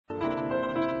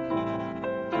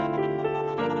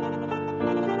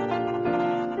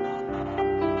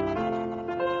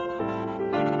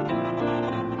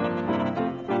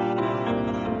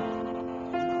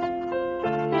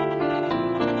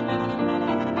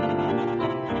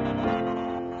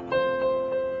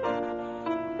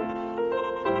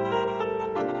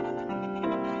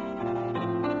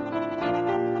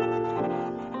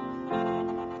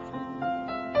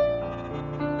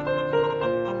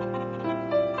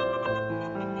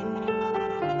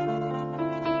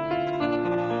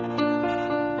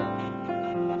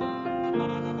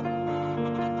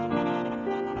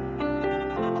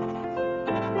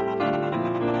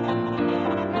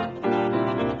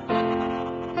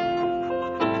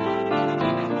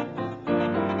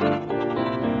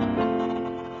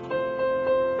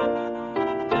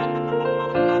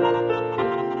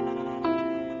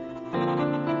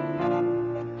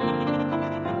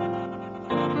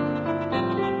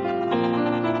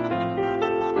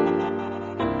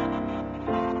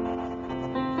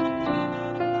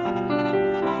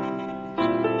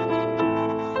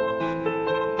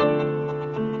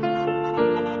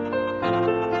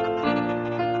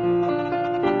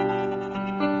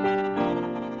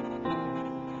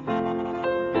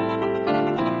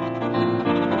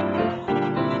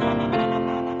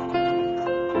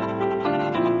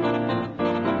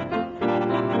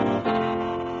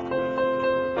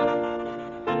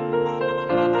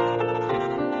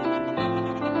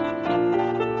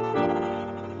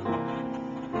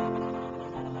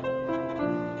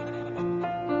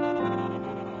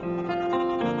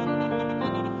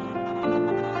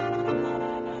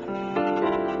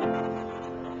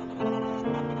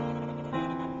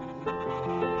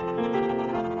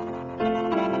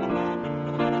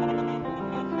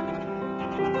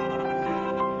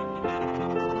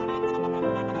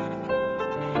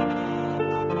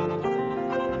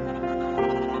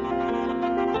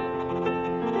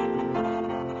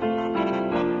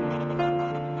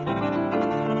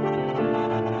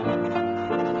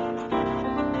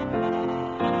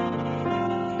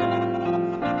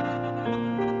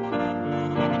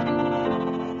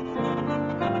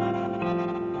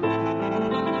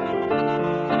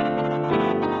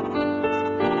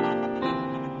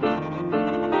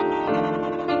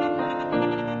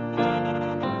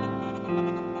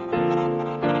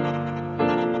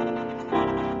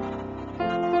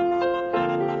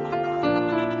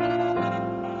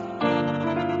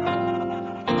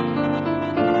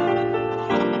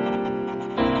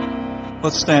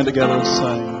Let's stand together and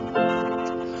sing.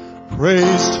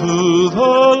 Praise to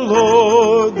the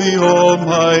Lord, the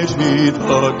Almighty,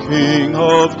 the King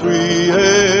of creation.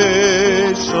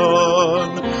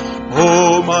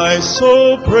 O my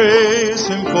soul, praise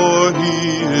him, for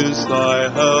he is thy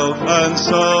help and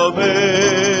salvation.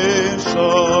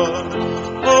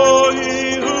 O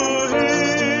ye who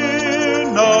hear,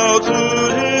 now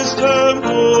to his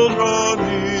temple draw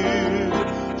near.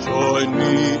 Join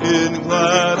me in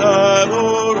glad adoration.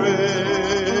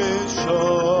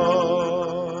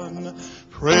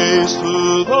 Praise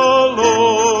to the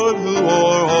Lord, who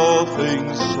o'er all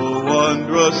things so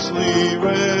wondrously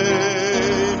reigneth,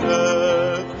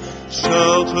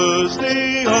 shelters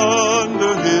thee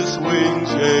under his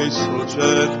wings, yea, so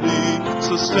gently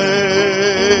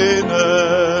sustaineth.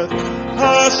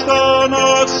 Hast thou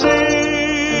not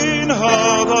seen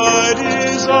how thy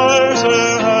desires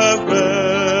e'er have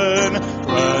been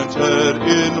granted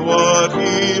in what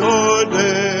he ordaineth?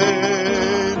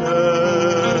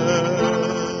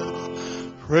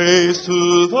 Praise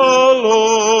to the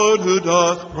Lord, who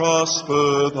doth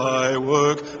prosper thy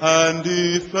work and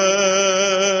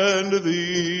defend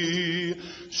thee.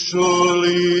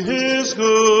 Surely his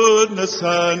goodness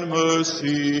and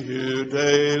mercy here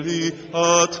daily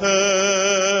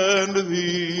attend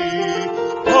thee.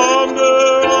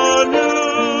 Ponder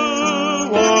anew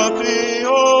what the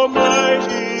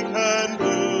Almighty can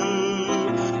do,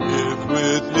 if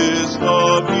with his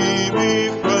love he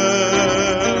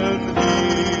befriend thee.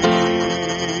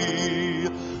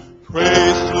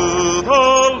 Praise to the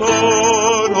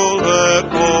Lord, oh let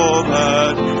all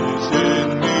that is in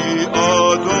me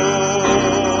adore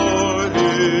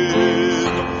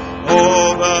him.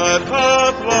 All that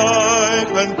hath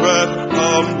life and breath,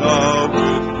 come now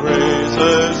with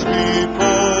praises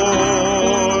before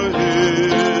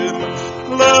him.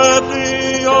 Let the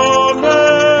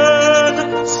Amen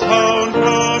sound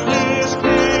from his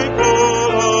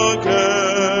people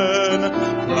again.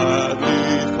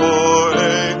 Gladly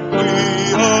forever we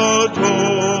adore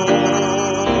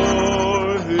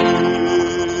him.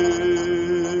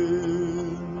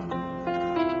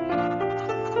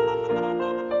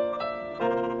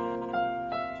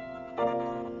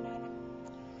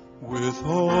 With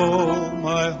all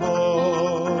my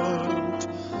heart,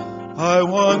 I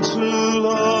want to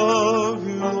love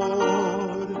you,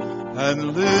 Lord,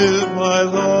 and live my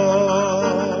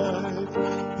life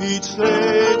each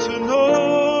day to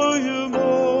know you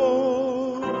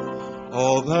more.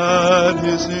 All that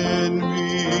is in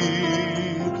me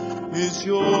is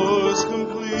yours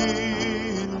completely.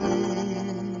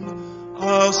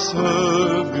 I'll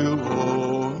serve you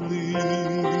only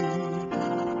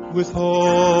with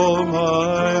all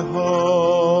my heart.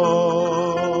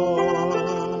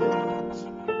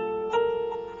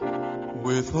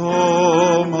 With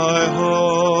all my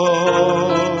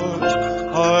heart,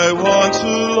 I want to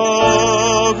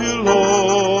love you,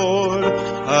 Lord,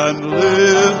 and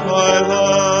live my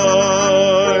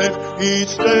life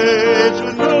each day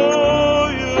to know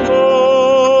you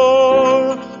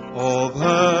more. All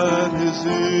that is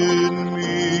in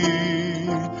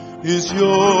me is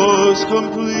yours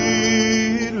completely.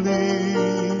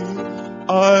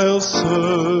 I'll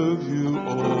serve you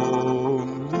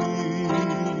only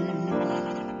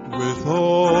with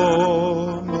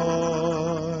all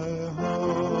my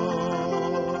heart.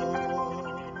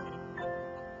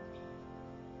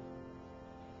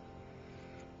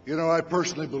 You know, I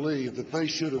personally believe that they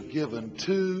should have given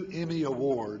 2 Emmy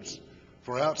Awards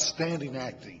for outstanding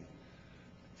acting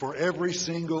for every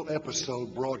single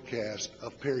episode broadcast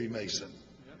of Perry Mason.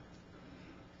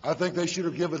 I think they should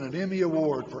have given an Emmy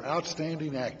Award for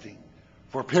outstanding acting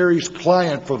for Perry's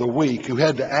client for the week, who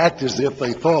had to act as if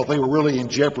they thought they were really in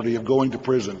jeopardy of going to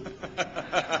prison.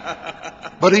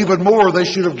 But even more, they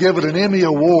should have given an Emmy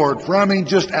Award for,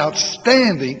 just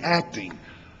outstanding acting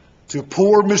to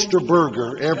poor Mr.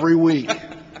 Berger every week,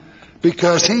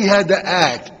 because he had to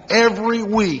act every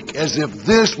week as if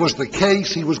this was the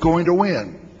case he was going to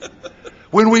win,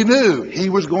 when we knew he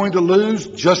was going to lose,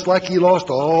 just like he lost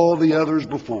all the others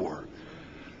before.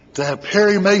 To have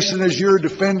Perry Mason as your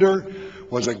defender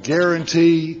was a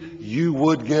guarantee you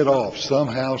would get off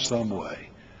somehow, some way.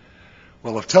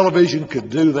 Well, if television could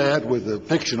do that with a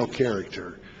fictional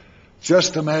character,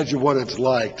 just imagine what it's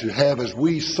like to have, as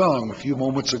we sung a few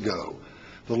moments ago,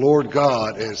 the Lord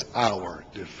God as our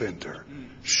defender.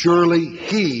 Surely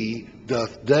he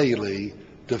doth daily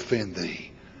defend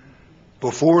thee.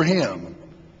 Before him,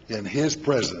 in his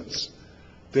presence,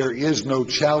 there is no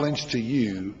challenge to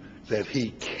you that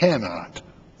he cannot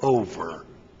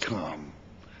overcome.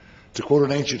 To quote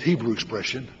an ancient Hebrew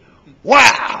expression,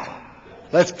 wow,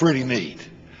 that's pretty neat.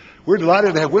 We're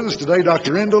delighted to have with us today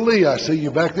Dr. Endo Lee. I see you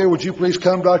back there. Would you please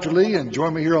come, Dr. Lee, and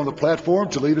join me here on the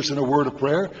platform to lead us in a word of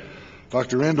prayer?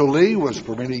 Dr. Endo Lee was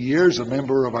for many years a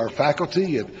member of our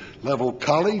faculty at Level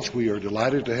College. We are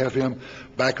delighted to have him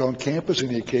back on campus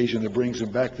any occasion that brings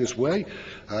him back this way.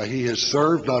 He has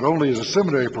served not only as a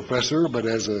seminary professor, but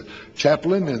as a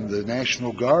chaplain in the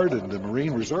National Guard and the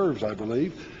Marine Reserves, I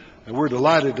believe. And we're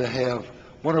delighted to have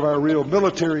one of our real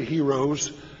military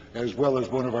heroes, as well as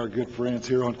one of our good friends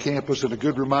here on campus, and a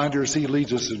good reminder as he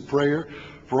leads us in prayer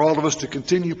for all of us to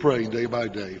continue praying day by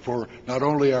day for not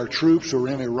only our troops who are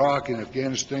in Iraq and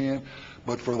Afghanistan,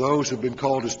 but for those who have been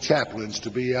called as chaplains to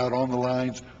be out on the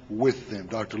lines with them.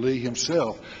 Dr. Lee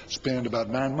himself spent about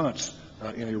 9 months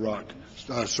in Iraq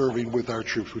serving with our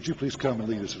troops. Would you please come and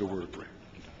lead us in a word of prayer?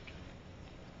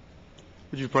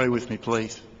 Would you pray with me,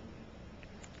 please?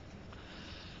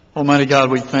 Almighty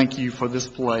God, we thank you for this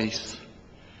place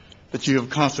that you have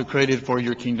consecrated for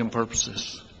your kingdom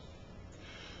purposes.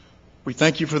 We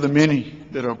thank you for the many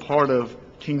that are part of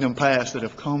Kingdom Pass that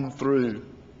have come through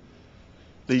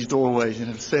these doorways and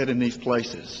have sat in these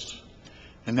places,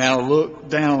 and now look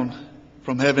down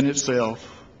from heaven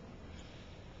itself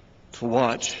to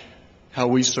watch how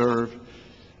we serve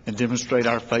and demonstrate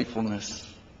our faithfulness.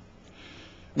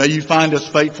 May you find us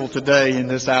faithful today in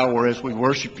this hour as we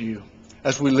worship you,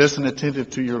 as we listen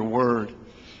attentive to your word,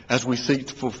 as we seek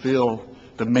to fulfill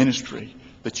the ministry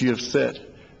that you have set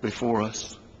before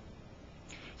us.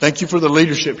 Thank you for the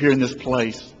leadership here in this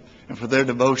place and for their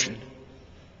devotion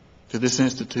to this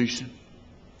institution,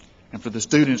 and for the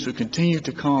students who continue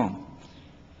to come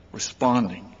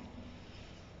responding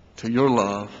to your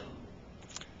love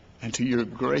and to your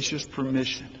gracious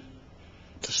permission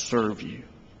to serve you.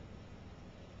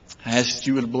 I ask that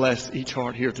you would bless each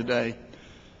heart here today.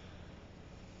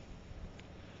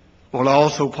 Lord, I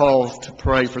also pause to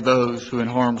pray for those who are in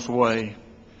harm's way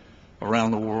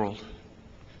around the world,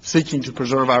 seeking to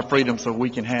preserve our freedom so we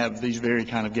can have these very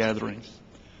kind of gatherings.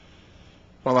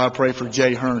 Father, I pray for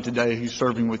Jay Hearn today, who's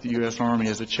serving with the U.S. Army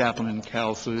as a chaplain in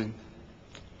Kalamazoo.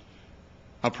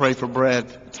 I pray for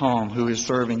Brad Tom, who is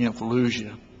serving in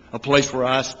Fallujah, a place where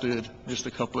I stood just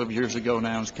a couple of years ago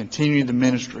now, and is continuing the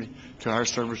ministry to our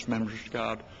service members.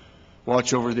 God,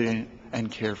 watch over them and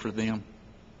care for them.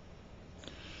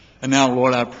 And now,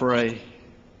 Lord, I pray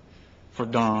for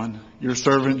Don, your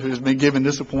servant who has been given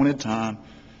this appointed time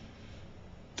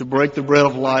to break the bread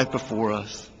of life before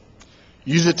us.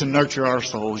 Use it to nurture our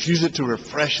souls. Use it to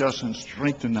refresh us and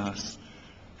strengthen us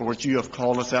for what you have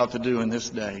called us out to do in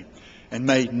this day. And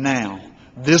may now,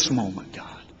 this moment,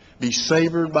 God, be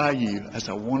savored by you as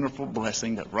a wonderful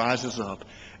blessing that rises up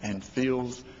and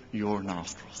fills your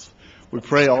nostrils. We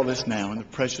pray all this now in the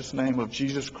precious name of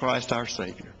Jesus Christ, our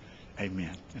Savior.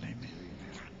 Amen and amen.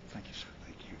 Thank you, sir.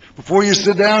 Thank you. Before you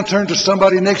sit down, turn to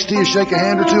somebody next to you, shake a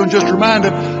hand or two, and just remind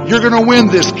them, you're going to win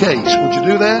this case. Would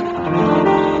you do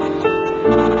that?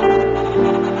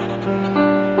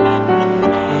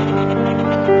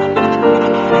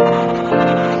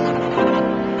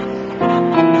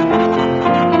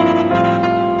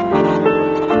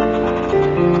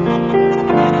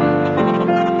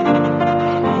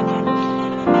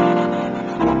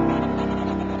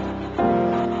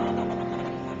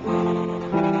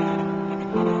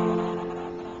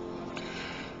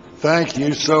 Thank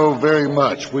you so very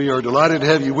much. We are delighted to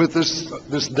have you with us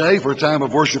this day for a time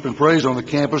of worship and praise on the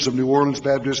campus of New Orleans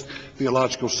Baptist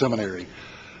Theological Seminary.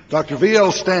 Dr.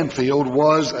 V.L. Stanfield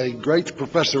was a great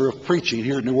professor of preaching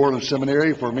here at New Orleans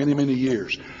Seminary for many, many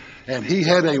years. And he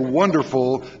had a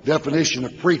wonderful definition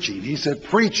of preaching. He said,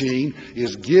 preaching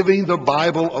is giving the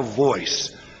Bible a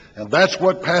voice. And that's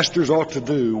what pastors ought to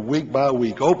do week by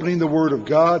week, opening the Word of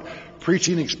God,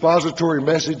 preaching expository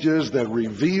messages that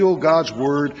reveal God's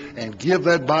Word and give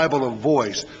that Bible a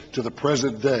voice to the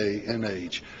present day and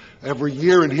age. Every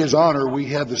year in his honor, we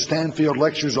have the Stanfield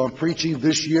Lectures on Preaching.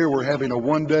 This year, we're having a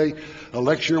one-day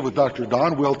lecture with Dr.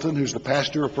 Don Wilton, who's the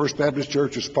pastor of First Baptist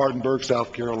Church of Spartanburg,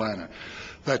 South Carolina.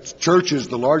 That church is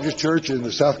the largest church in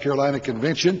the South Carolina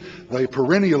Convention. They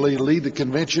perennially lead the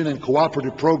convention in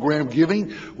cooperative program giving,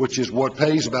 which is what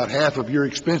pays about half of your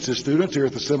expenses, students, here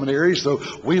at the seminary. So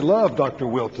we love Dr.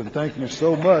 Wilton. Thank you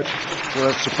so much for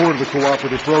that support of the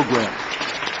cooperative program.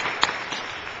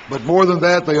 But more than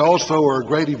that, they also are a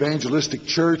great evangelistic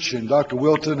church, and Dr.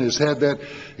 Wilton has had that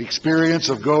experience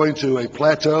of going to a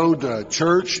plateaued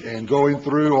church and going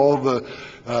through all the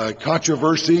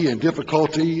controversy and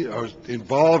difficulty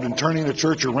involved in turning the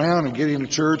church around and getting the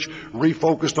church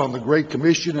refocused on the Great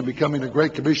Commission and becoming a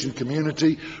Great Commission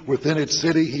community within its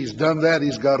city. He's done that.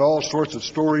 He's got all sorts of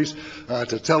stories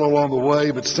to tell along the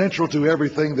way, but central to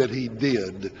everything that he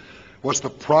did was the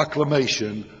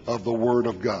proclamation of the Word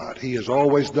of God. He has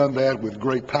always done that with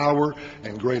great power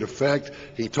and great effect.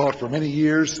 He taught for many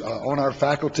years on our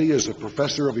faculty as a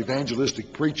professor of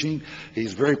evangelistic preaching.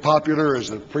 He's very popular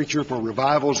as a preacher for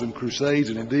revivals and crusades,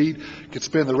 and indeed could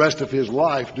spend the rest of his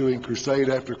life doing crusade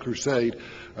after crusade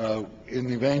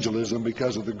in evangelism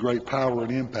because of the great power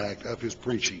and impact of his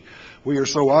preaching. We are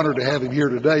so honored to have him here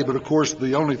today, but of course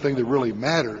the only thing that really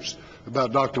matters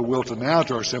about Dr. Wilton now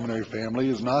to our seminary family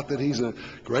is not that he's a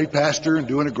great pastor and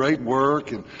doing a great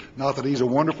work, and not that he's a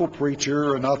wonderful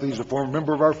preacher, and not that he's a former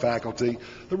member of our faculty.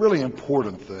 The really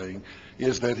important thing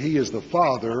is that he is the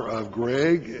father of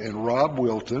Greg and Rob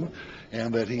Wilton,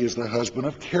 and that he is the husband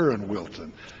of Karen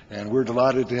Wilton. And we're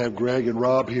delighted to have Greg and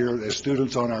Rob here as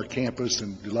students on our campus,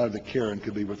 and delighted that Karen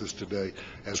could be with us today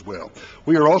as well.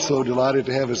 We are also delighted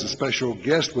to have as a special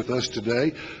guest with us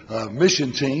today a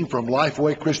mission team from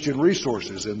Lifeway Christian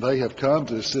Resources, and they have come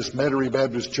to assist Metairie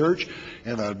Baptist Church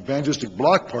in an evangelistic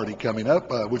block party coming up.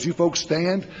 Would you folks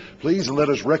stand, please, and let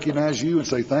us recognize you and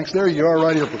say thanks. There you are,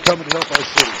 right here, for coming to help our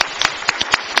city.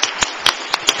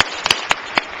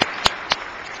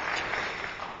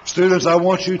 Students, I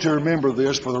want you to remember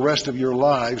this for the rest of your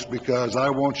lives, because I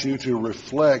want you to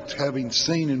reflect, having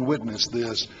seen and witnessed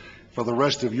this, for the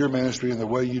rest of your ministry and the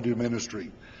way you do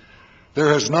ministry. There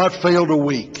has not failed a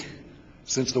week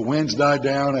since the winds died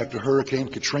down after Hurricane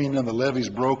Katrina and the levees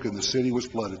broke and the city was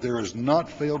flooded. There has not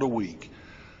failed a week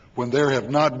when there have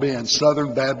not been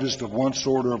Southern Baptists of one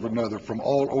sort or of another from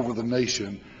all over the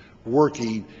nation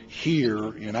working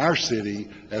here in our city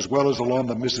as well as along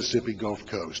the Mississippi Gulf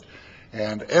Coast.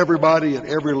 And everybody at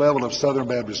every level of Southern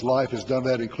Baptist life has done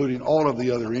that, including all of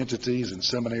the other entities and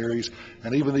seminaries,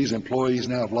 and even these employees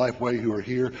now of Lifeway who are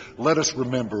here. Let us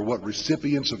remember what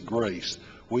recipients of grace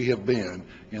we have been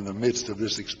in the midst of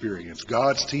this experience.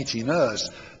 God's teaching us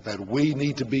that we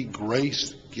need to be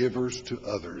grace givers to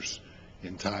others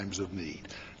in times of need.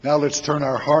 Now let's turn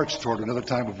our hearts toward another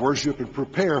time of worship and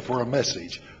prepare for a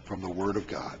message from the Word of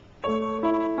God.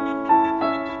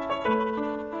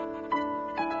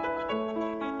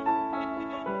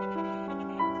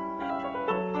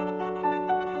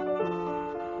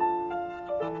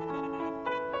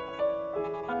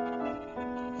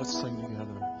 Let's sing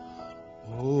together.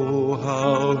 Oh,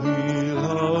 how he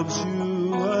loves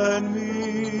you and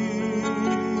me.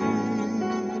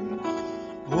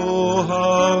 Oh,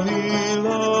 how he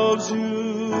loves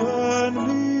you and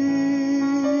me.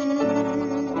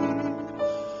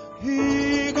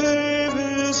 He gave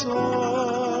his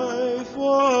life,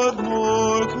 what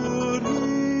more could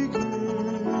he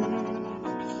give?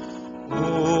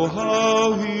 Oh,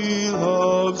 how he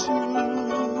loves you.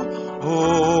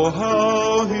 Oh,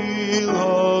 how he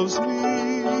loves me.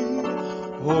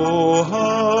 Oh,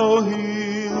 how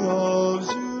he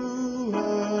loves you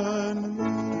and me.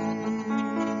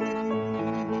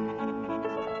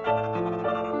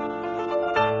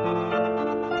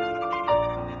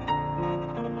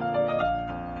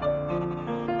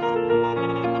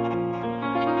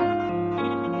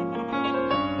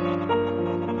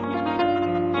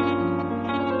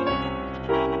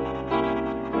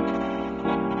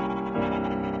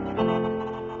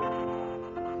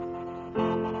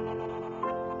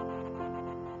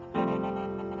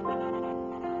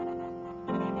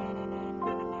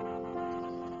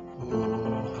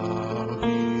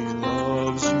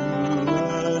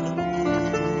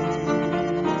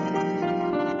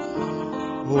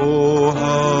 Oh,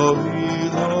 how he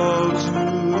loves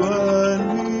you and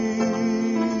me.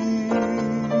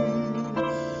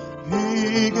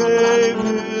 He gave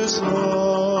his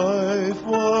life,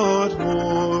 what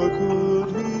more could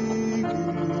he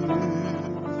give?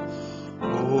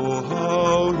 Oh,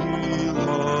 how he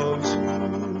loves you.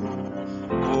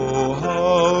 Oh,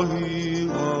 how he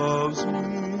loves me.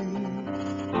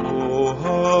 Oh,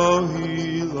 how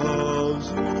he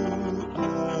loves you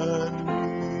and me.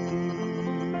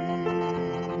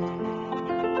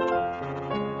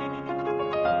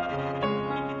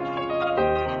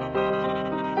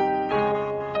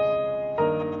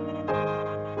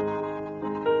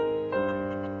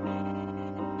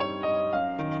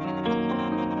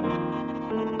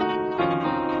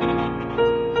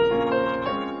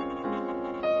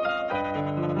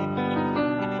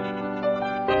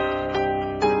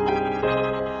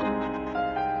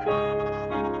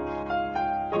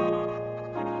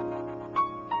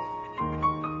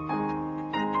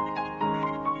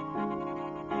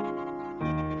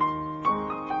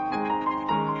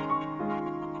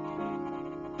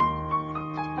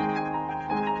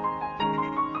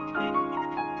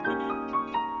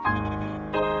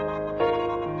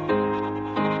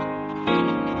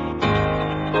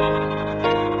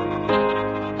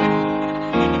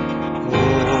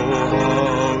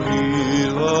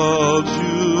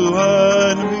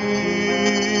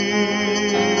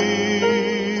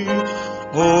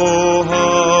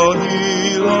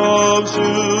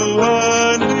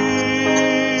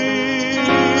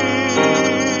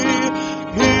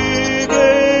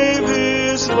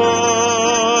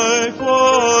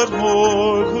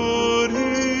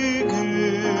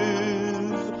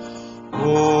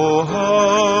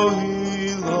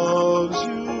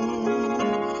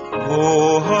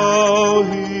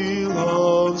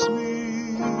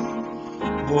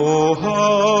 Oh,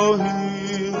 how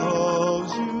He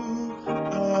loves you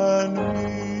and me.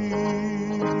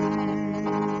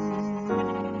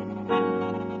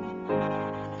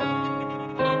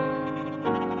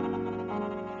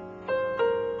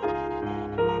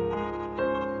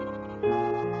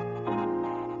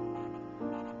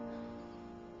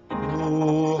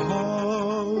 Oh,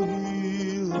 how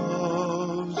He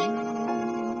loves you.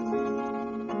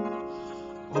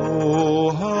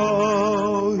 Oh,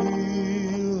 how He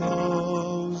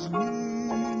loves me.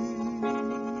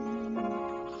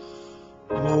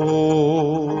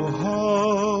 Oh,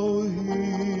 how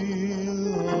He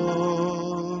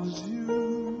loves you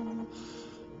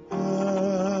and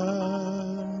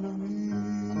me.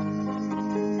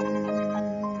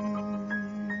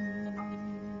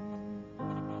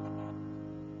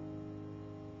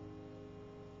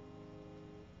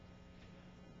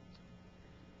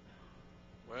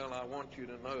 Well, I want you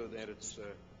to know that it's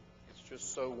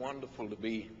just so wonderful to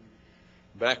be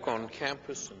back on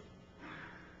campus and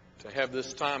to have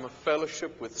this time of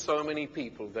fellowship with so many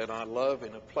people that I love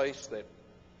in a place that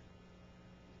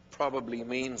probably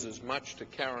means as much to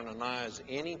Karen and I as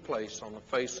any place on the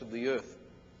face of the earth.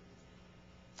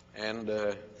 And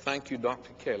thank you,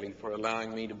 Dr. Kelly, for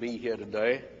allowing me to be here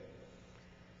today.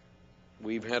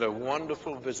 We've had a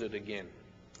wonderful visit again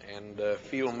and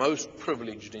feel most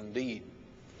privileged indeed.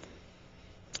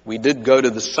 We did go to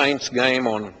the Saints game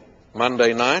on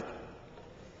Monday night,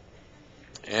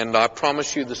 and I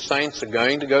promise you the Saints are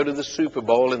going to go to the Super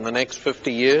Bowl in the next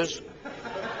 50 years.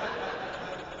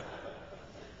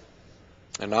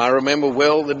 And I remember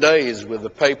well the days with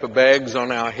the paper bags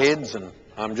on our heads, and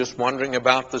I'm just wondering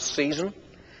about this season.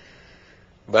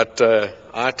 But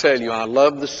I tell you, I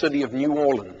love the city of New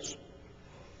Orleans,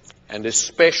 and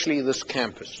especially this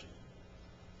campus,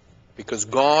 because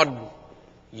God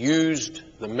used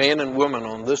the men and women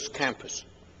on this campus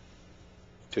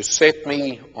to set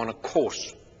me on a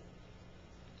course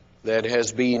that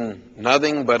has been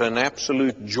nothing but an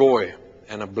absolute joy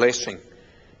and a blessing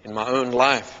in my own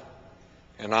life.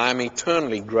 And I am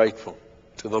eternally grateful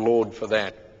to the Lord for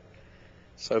that.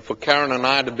 So for Karen and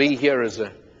I to be here is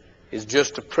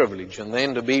just a privilege. And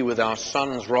then to be with our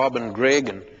sons Rob and Greg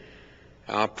and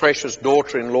our precious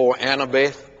daughter-in-law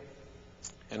Annabeth,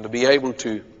 and to be able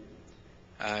to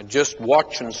just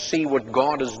watch and see what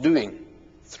God is doing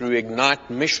through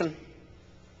Ignite Mission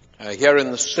here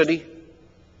in the city,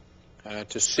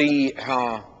 to see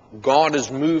how God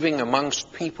is moving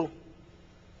amongst people,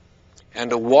 and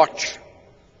to watch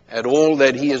at all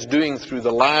that He is doing through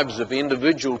the lives of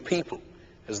individual people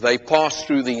as they pass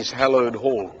through these hallowed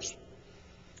halls.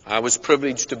 I was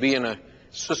privileged to be in a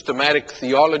systematic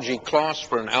theology class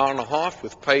for an hour and a half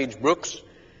with Paige Brooks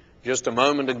just a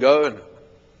moment ago, and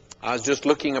I was just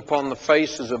looking upon the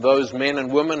faces of those men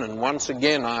and women, and once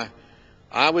again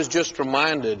I was just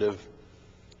reminded of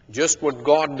just what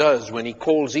God does when He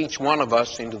calls each one of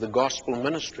us into the gospel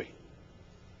ministry.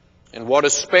 And what a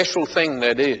special thing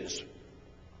that is.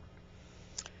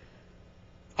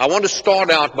 I want to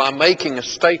start out by making a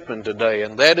statement today,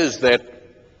 and that is that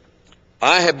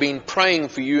I have been praying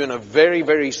for you in a very,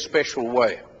 very special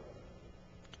way.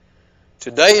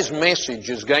 Today's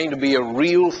message is going to be a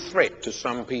real threat to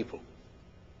some people.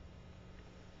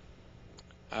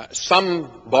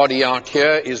 Somebody out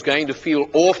here is going to feel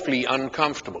awfully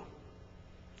uncomfortable.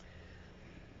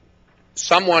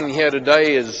 Someone here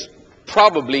today is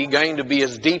probably going to be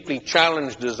as deeply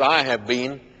challenged as I have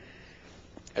been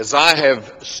as I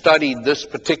have studied this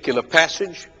particular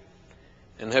passage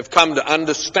and have come to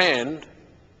understand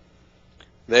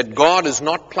that God is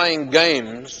not playing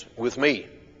games with me.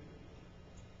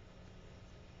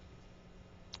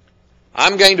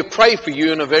 I'm going to pray for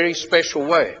you in a very special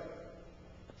way.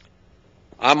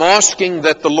 I'm asking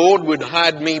that the Lord would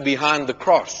hide me behind the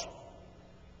cross,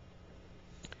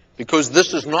 because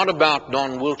this is not about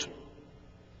Don Wilton.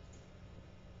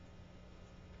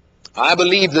 I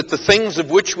believe that the things of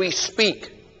which we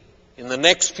speak in the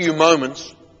next few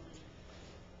moments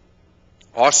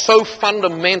are so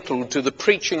fundamental to the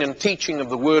preaching and teaching of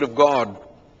the Word of God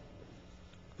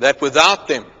that without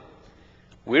them,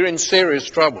 we're in serious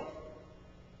trouble.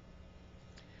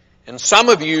 And some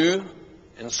of you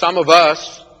and some of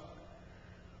us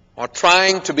are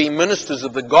trying to be ministers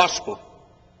of the gospel.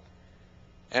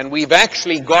 And we've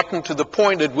actually gotten to the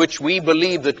point at which we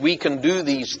believe that we can do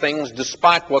these things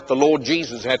despite what the Lord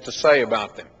Jesus had to say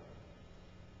about them.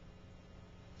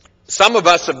 Some of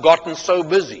us have gotten so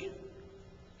busy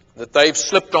that they've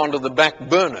slipped onto the back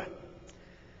burner.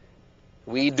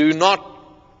 We do not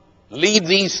leave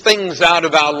these things out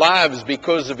of our lives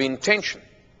because of intention.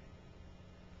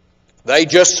 They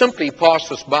just simply pass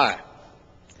us by.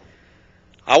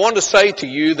 I want to say to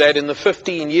you that in the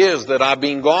 15 years that I've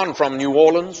been gone from New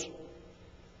Orleans,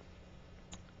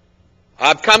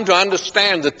 I've come to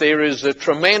understand that there is a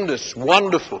tremendous,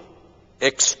 wonderful,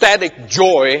 ecstatic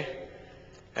joy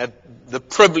at the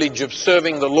privilege of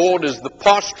serving the Lord as the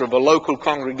pastor of a local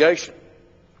congregation.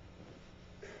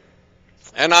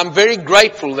 And I'm very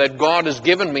grateful that God has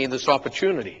given me this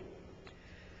opportunity.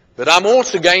 But I'm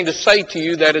also going to say to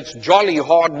you that it's jolly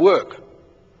hard work.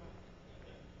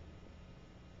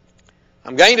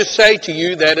 I'm going to say to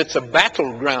you that it's a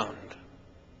battleground.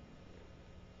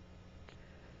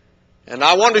 And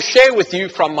I want to share with you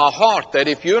from my heart that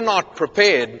if you're not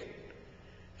prepared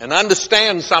and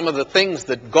understand some of the things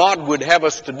that God would have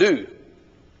us to do,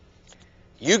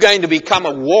 you're going to become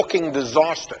a walking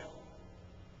disaster.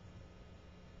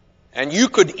 And you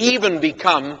could even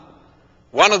become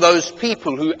one of those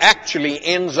people who actually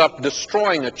ends up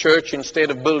destroying a church instead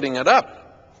of building it up.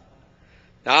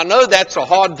 Now, I know that's a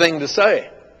hard thing to say,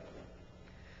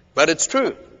 but it's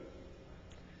true.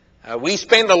 We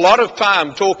spend a lot of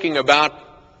time talking about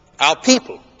our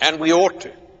people, and we ought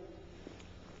to.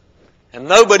 And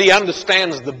nobody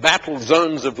understands the battle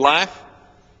zones of life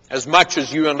as much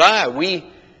as you and I.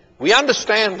 We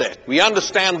understand that. We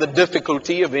understand the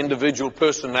difficulty of individual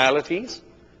personalities.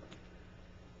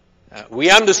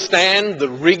 We understand the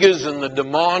rigors and the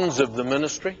demands of the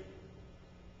ministry.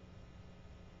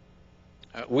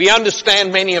 We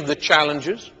understand many of the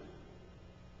challenges,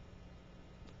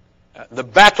 the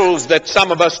battles that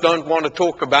some of us don't want to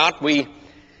talk about. We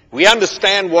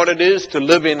understand what it is to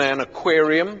live in an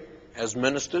aquarium as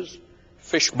ministers,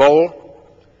 fishbowl,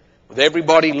 with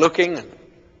everybody looking and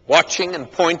watching and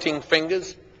pointing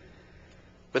fingers.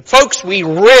 But folks, we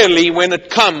rarely, when it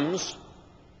comes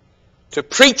to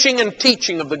preaching and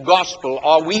teaching of the gospel,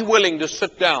 are we willing to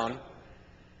sit down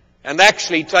and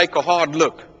actually take a hard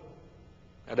look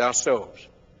at ourselves.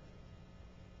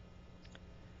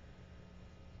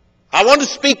 I want to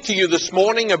speak to you this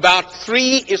morning about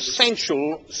 3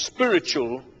 essential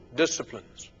spiritual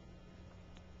disciplines.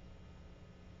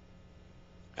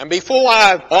 And before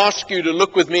I ask you to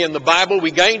look with me in the Bible,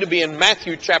 we're going to be in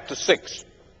Matthew chapter 6.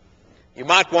 You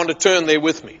might want to turn there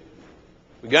with me.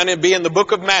 We're going to be in the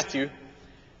book of Matthew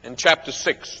in chapter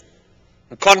 6.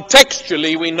 And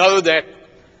contextually, we know that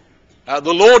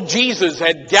the Lord Jesus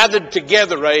had gathered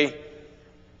together a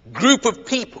group of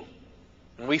people.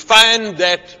 And we find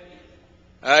that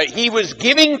He was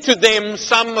giving to them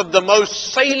some of the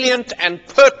most salient and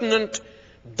pertinent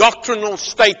doctrinal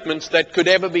statements that could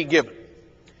ever be given.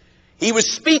 He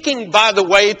was speaking, by the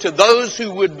way, to those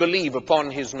who would believe upon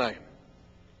His name.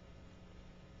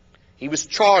 He was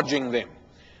charging them.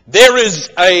 There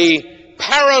is a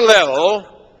parallel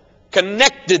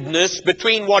connectedness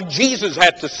between what Jesus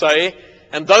had to say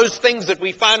and those things that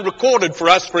we find recorded for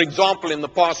us, for example, in the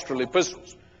pastoral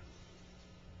epistles,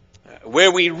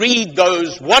 where we read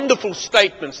those wonderful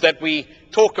statements that we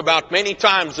talk about many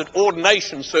times at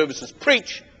ordination services.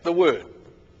 Preach the word.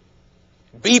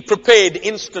 Be prepared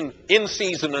instant, in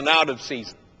season and out of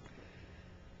season.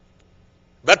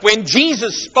 But when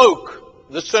Jesus spoke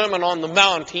the Sermon on the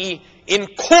Mount, He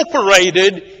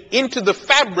incorporated into the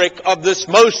fabric of this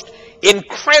most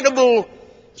incredible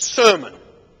sermon,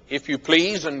 if you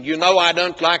please, and you know I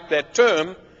don't like that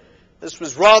term. This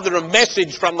was rather a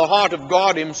message from the heart of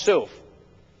God Himself.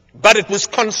 But it was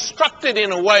constructed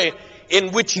in a way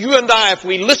in which you and I, if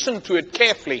we listen to it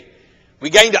carefully, we're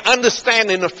going to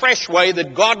understand in a fresh way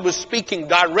that God was speaking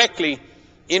directly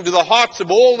into the hearts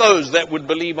of all those that would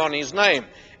believe on His name,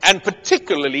 and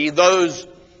particularly those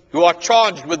who are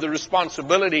charged with the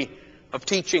responsibility of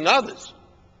teaching others.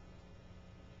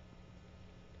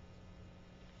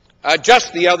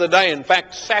 Just the other day, in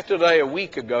fact, Saturday a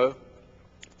week ago,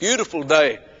 beautiful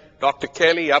day, Dr.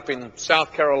 Kelly up in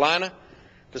South Carolina,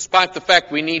 despite the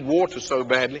fact we need water so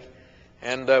badly.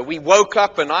 And we woke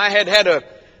up and I had had a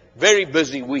very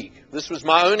busy week. This was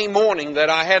my only morning that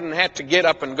I hadn't had to get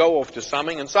up and go off to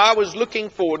something. And so I was looking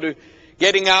forward to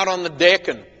getting out on the deck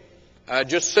and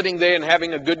just sitting there and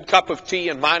having a good cup of tea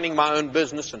and minding my own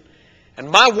business. And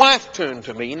my wife turned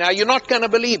to me. Now, you're not going to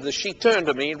believe this. She turned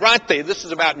to me right there. This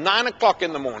is about 9 o'clock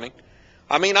in the morning.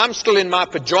 I mean, I'm still in my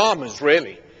pajamas,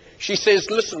 really. She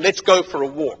says, listen, let's go for a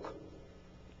walk.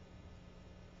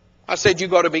 I said, you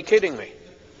got to be kidding me.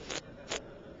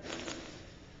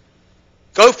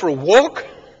 Go for a walk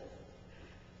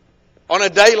on a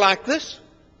day like this?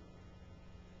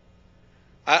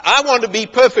 I want to be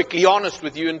perfectly honest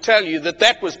with you and tell you that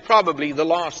that was probably the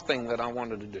last thing that I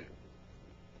wanted to do.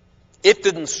 It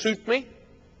didn't suit me.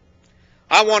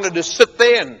 I wanted to sit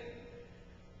there and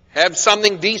have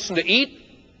something decent to eat,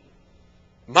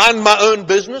 mind my own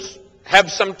business, have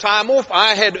some time off.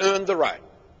 I had earned the right.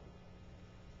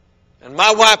 And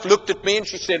my wife looked at me and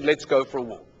she said, let's go for a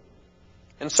walk.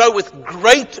 And so with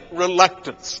great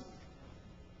reluctance,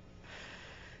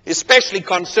 especially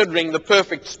considering the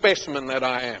perfect specimen that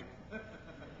I am,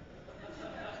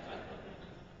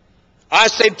 I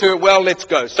said to her, well, let's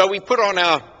go. So we put on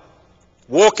our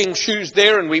walking shoes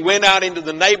there and we went out into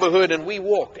the neighborhood and we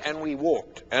walked and we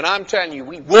walked. And I'm telling you,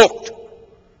 we walked.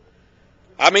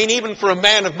 I mean, even for a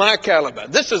man of my caliber.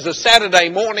 This is a Saturday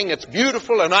morning, it's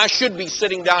beautiful, and I should be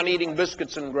sitting down eating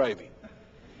biscuits and gravy.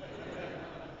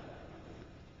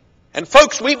 And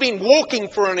folks, we've been walking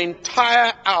for an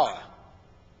entire hour.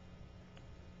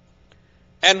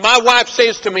 And my wife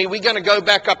says to me, we're going to go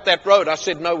back up that road. I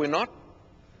said, no, we're not.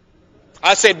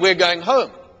 I said, we're going home.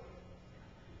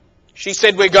 She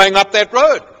said, we're going up that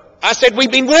road. I said,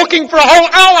 we've been walking for a whole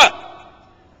hour.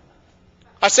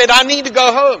 I said, I need to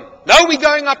go home. No, we're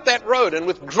going up that road. And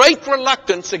with great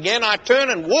reluctance, again, I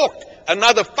turned and walked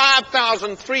another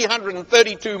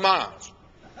 5,332 miles.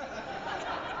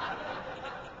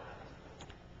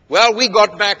 Well, we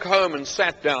got back home and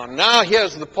sat down. Now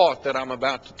here's the part that I'm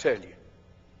about to tell you.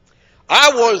 I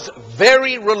was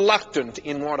very reluctant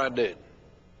in what I did.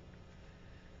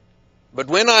 But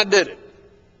when I did it,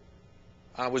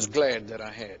 I was glad that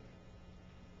I had.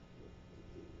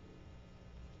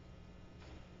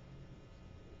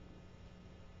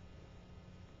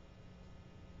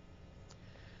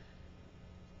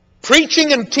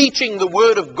 Preaching and teaching the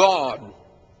Word of God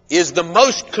is the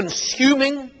most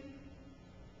consuming,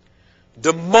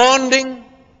 demanding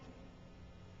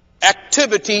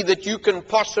activity that you can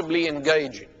possibly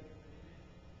engage in.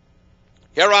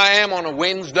 Here I am on a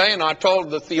Wednesday, and I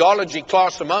told the theology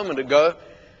class a moment ago,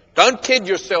 don't kid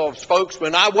yourselves, folks.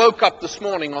 When I woke up this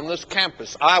morning on this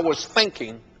campus, I was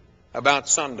thinking about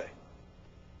Sunday.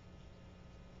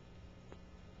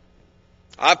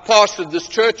 I've pastored this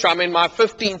church. I'm in my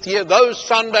 15th year. Those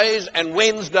Sundays and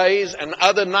Wednesdays and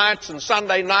other nights and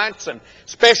Sunday nights and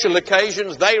special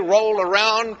occasions, they roll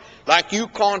around like you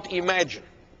can't imagine.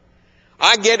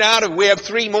 I get out of, we have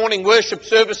 3 morning worship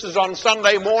services on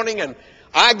Sunday morning, and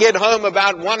I get home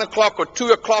about 1 o'clock or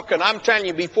 2 o'clock, and I'm telling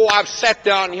you, before I've sat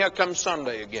down, here comes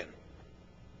Sunday again.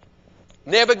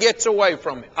 Never gets away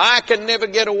from it. I can never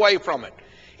get away from it.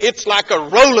 It's like a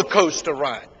roller coaster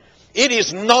ride. It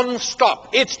is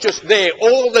non-stop. It's just there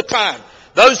all the time.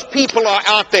 Those people are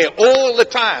out there all the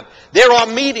time. There are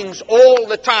meetings all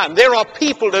the time. There are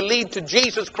people to lead to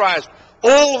Jesus Christ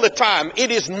all the time. It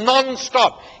is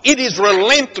non-stop. It is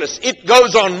relentless. It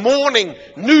goes on morning,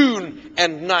 noon,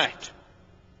 and night.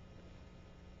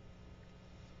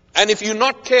 And if you're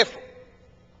not careful,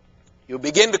 you'll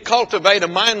begin to cultivate a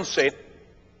mindset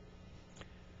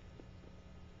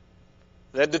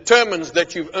that determines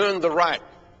that you've earned the right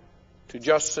to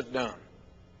just sit down.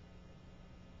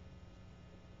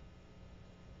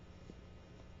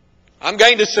 I'm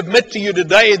going to submit to you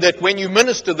today that when you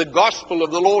minister the gospel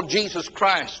of the Lord Jesus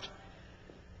Christ,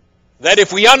 that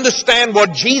if we understand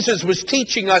what Jesus was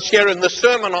teaching us here in the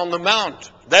Sermon on the Mount,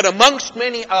 that amongst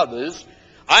many others,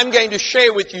 I'm going to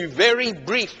share with you very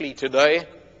briefly today,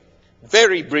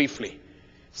 very briefly,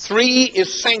 3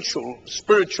 essential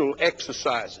spiritual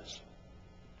exercises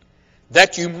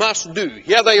that you must do.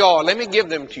 Here they are. Let me give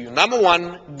them to you. Number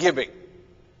 1, giving.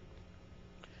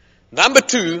 Number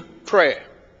 2, prayer.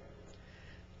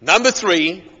 Number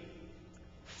 3,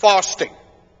 fasting.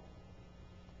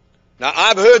 Now,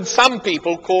 I've heard some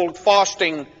people call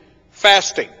fasting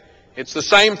fasting. It's the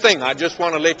same thing. I just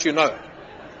want to let you know.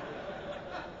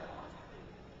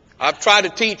 I've tried to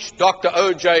teach Dr.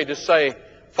 O.J. to say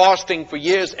fasting for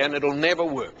years, and it'll never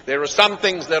work. There are some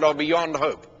things that are beyond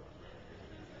hope.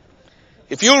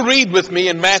 If you'll read with me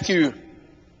in Matthew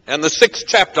and the 6th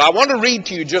chapter, I want to read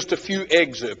to you just a few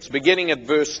excerpts, beginning at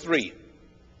verse 3.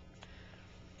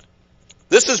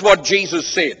 This is what Jesus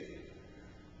said.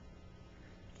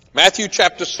 Matthew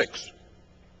chapter 6,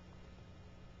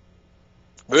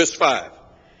 verse 5.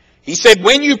 He said,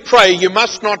 when you pray, you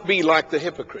must not be like the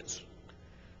hypocrites,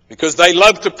 because they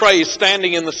love to pray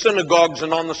standing in the synagogues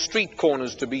and on the street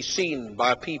corners to be seen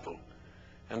by people.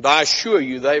 And I assure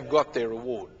you, they've got their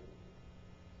reward.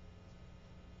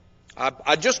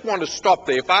 I just want to stop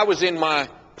there. If I was in my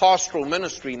pastoral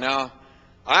ministry now,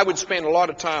 I would spend a lot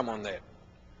of time on that.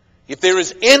 If there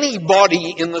is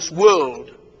anybody in this world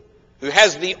who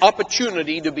has the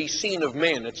opportunity to be seen of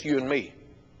men, it's you and me.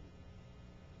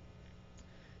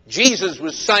 Jesus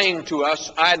was saying to us,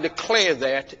 I declare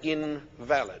that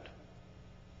invalid.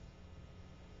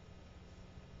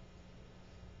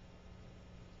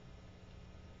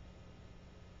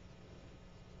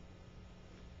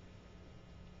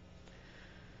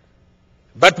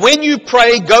 But when you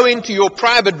pray, go into your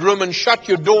private room and shut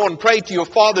your door and pray to your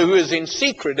Father who is in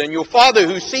secret, and your Father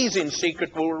who sees in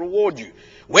secret will reward you.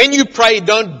 When you pray,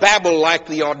 don't babble like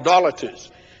the idolaters,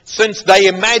 since they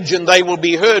imagine they will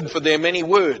be heard for their many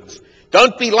words.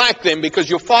 Don't be like them, because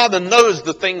your Father knows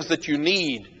the things that you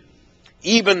need,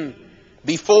 even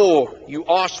before you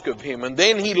ask of Him. And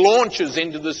then He launches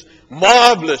into this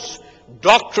marvelous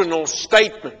doctrinal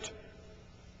statement.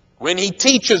 When He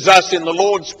teaches us in the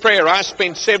Lord's Prayer, I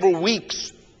spent several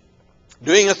weeks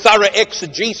doing a thorough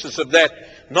exegesis of that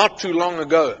not too long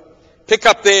ago. Pick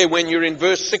up there when you're in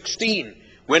verse 16.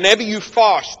 Whenever you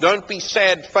fast, don't be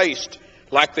sad-faced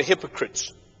like the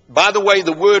hypocrites. By the way,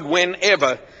 the word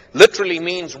whenever literally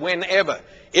means whenever.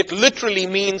 It literally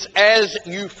means as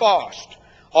you fast.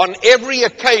 On every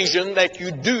occasion that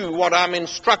you do what I'm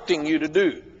instructing you to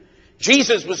do.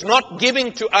 Jesus was not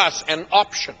giving to us an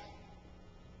option.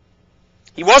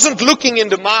 He wasn't looking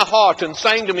into my heart and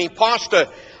saying to me, Pastor,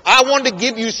 I want to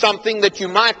give you something that you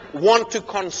might want to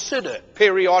consider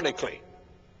periodically.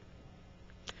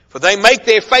 For they make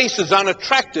their faces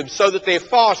unattractive so that their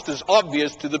fast is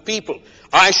obvious to the people.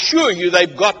 I assure you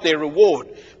they've got their reward.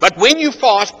 But when you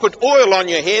fast, put oil on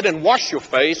your head and wash your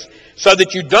face, so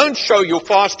that you don't show your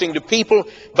fasting to people,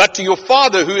 but to your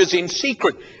Father who is in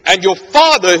secret. And your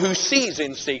Father who sees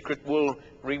in secret will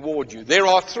reward you. There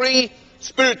are 3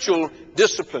 spiritual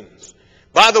disciplines.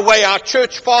 By the way, our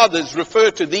church fathers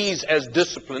refer to these as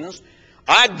disciplines.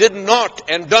 I did not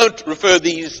and don't refer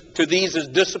to these as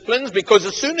disciplines, because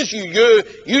as soon as you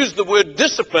use the word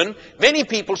discipline, many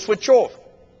people switch off.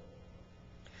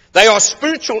 They are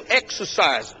spiritual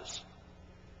exercises,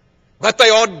 but they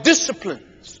are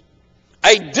disciplines.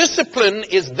 A discipline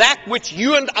is that which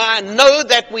you and I know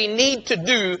that we need to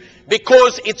do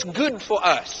because it's good for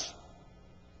us.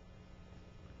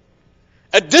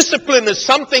 A discipline is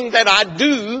something that I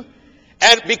do,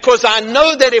 and because I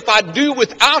know that if I do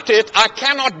without it, I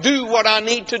cannot do what I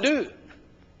need to do.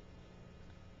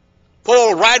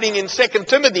 Paul, writing in 2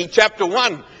 Timothy chapter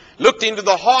 1, looked into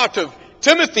the heart of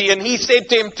Timothy, and he said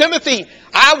to him, Timothy,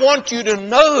 I want you to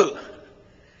know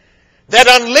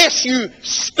that unless you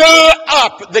stir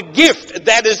up the gift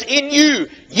that is in you,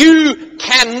 you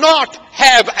cannot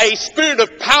have a spirit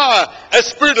of power, a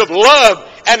spirit of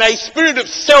love, and a spirit of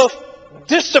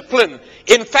self-discipline.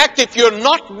 In fact, if you're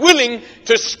not willing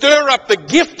to stir up the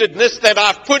giftedness that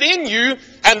I've put in you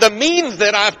and the means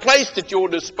that I've placed at your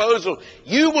disposal,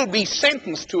 you will be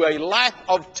sentenced to a life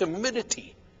of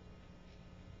timidity,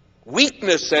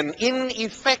 weakness, and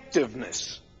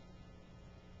ineffectiveness.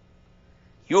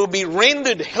 You will be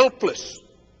rendered helpless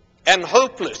and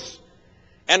hopeless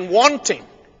and wanting.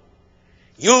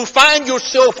 You'll find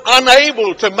yourself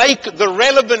unable to make the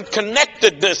relevant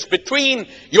connectedness between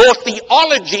your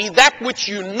theology, that which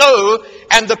you know,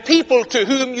 and the people to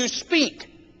whom you speak.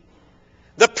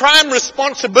 The prime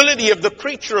responsibility of the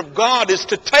preacher of God is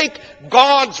to take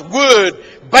God's word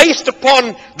based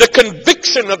upon the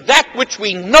conviction of that which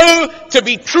we know to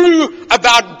be true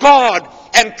about God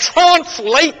and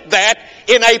translate that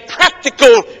in a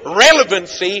practical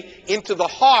relevancy into the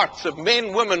hearts of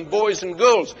men, women, boys, and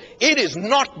girls. It is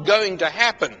not going to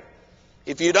happen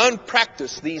if you don't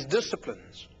practice these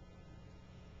disciplines.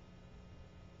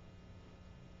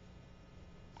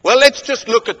 Well, let's just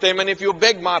look at them, and if you'll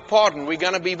beg my pardon, we're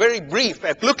going to be very brief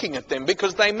at looking at them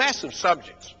because they're massive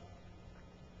subjects.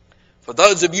 For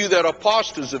those of you that are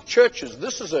pastors of churches,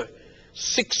 this is a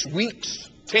 6 weeks,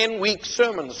 10-week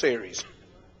sermon series.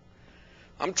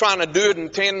 I'm trying to do it in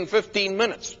 10, 15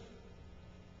 minutes.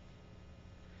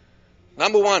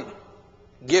 Number 1,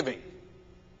 giving.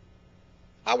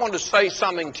 I want to say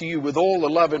something to you with all the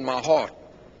love in my heart.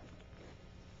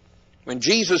 When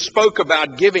Jesus spoke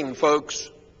about giving, folks,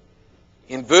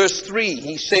 in verse 3,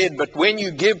 he said, but when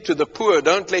you give to the poor,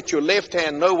 don't let your left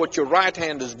hand know what your right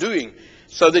hand is doing,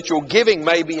 so that your giving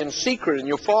may be in secret, and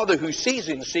your Father who sees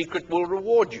in secret will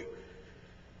reward you.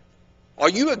 Are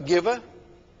you a giver?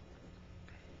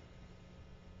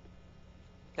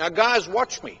 Now, guys,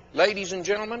 watch me. Ladies and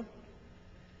gentlemen,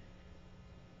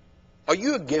 are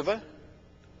you a giver?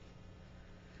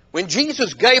 When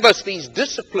Jesus gave us these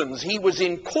disciplines, he was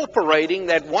incorporating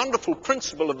that wonderful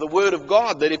principle of the Word of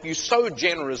God, that if you sow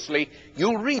generously,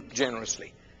 you'll reap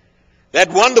generously.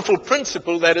 That wonderful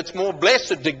principle that it's more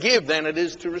blessed to give than it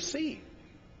is to receive.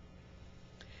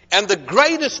 And the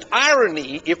greatest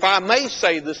irony, if I may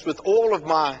say this with all of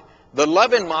the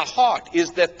love in my heart,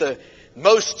 is that the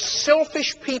most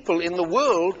selfish people in the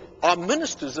world are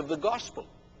ministers of the gospel.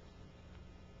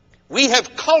 We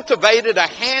have cultivated a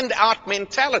handout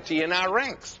mentality in our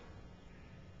ranks.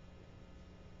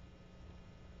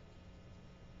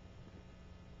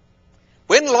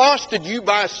 When last did you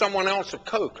buy someone else a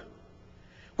Coke?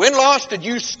 When last did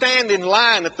you stand in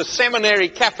line at the seminary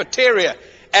cafeteria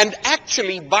and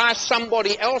actually buy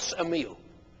somebody else a meal?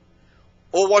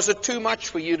 Or was it too much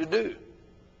for you to do?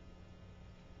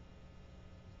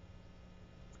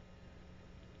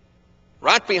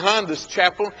 Right behind this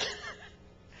chapel,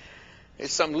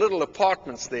 there's some little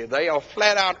apartments there. They are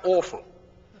flat out awful.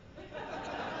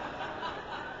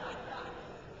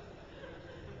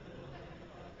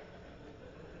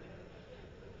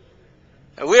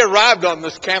 And we arrived on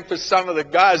this campus, some of the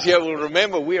guys here will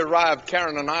remember, we arrived,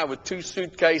 Karen and I, with 2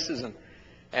 suitcases,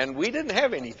 and we didn't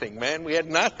have anything, man. We had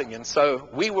nothing. And so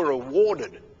we were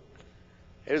awarded.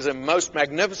 It was the most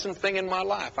magnificent thing in my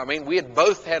life. I mean, we had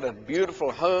both had a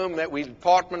beautiful home,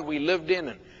 apartment we lived in,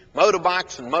 and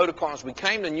motorbikes and motor cars. We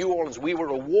came to New Orleans. We were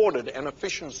awarded an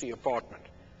efficiency apartment.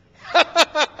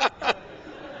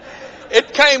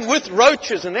 It came with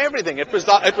roaches and everything. It was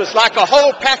like a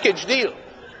whole package deal.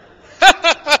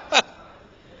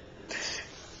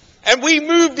 And we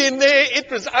moved in there.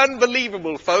 It was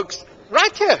unbelievable, folks.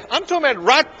 Right here. I'm talking about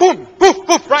right, boom, poof,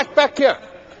 poof, right back here.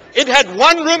 It had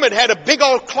one room. It had a big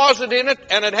old closet in it,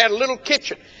 and it had a little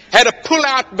kitchen. Had a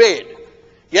pull-out bed.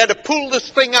 You had to pull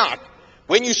this thing out.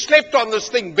 When you slept on this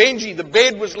thing, Benji, the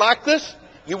bed was like this.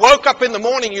 You woke up in the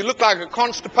morning, you looked like a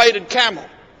constipated camel.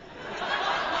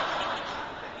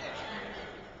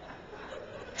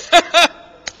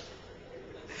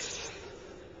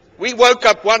 We woke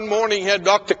up one morning here,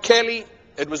 Dr. Kelly.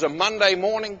 It was a Monday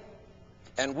morning,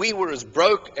 and we were as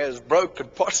broke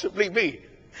could possibly be.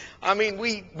 I mean,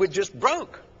 we were just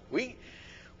broke.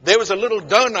 There was a little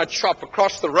donut shop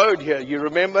across the road here, you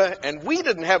remember, and we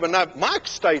didn't have enough. Mike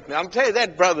Staten, I'm telling you,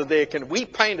 that brother there, we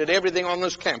painted everything on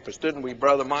this campus, didn't we,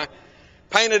 Brother Mike?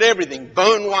 Painted everything,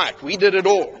 bone white. We did it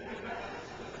all.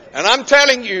 And I'm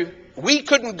telling you, we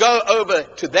couldn't go over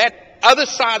to that other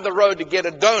side of the road to get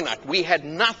a donut. We had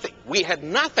nothing. We had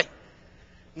nothing.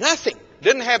 Nothing.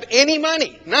 Didn't have any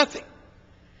money. Nothing.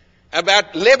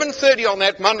 About 11:30 on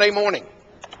that Monday morning,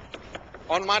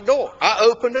 on my door, I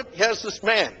opened it. Here's this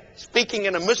man speaking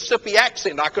in a Mississippi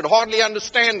accent. I could hardly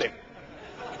understand him.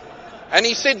 And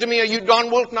he said to me, "Are you Don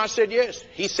Wilton?" I said, "Yes."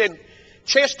 He said,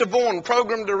 "Chester Vaughan,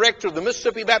 program director of the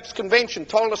Mississippi Baptist Convention,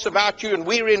 told us about you, and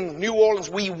we're in New Orleans.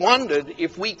 We wondered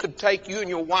if we could take you and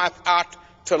your wife out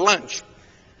to lunch."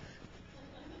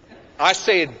 I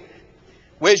said,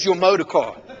 "Where's your motor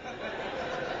car?"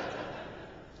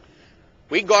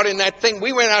 We got in that thing.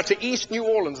 We went out to East New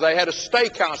Orleans. They had a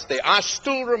steakhouse there. I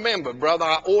still remember, brother,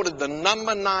 I ordered the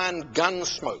number 9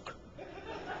 Gunsmoke.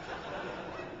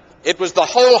 It was the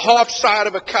whole half side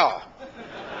of a cow.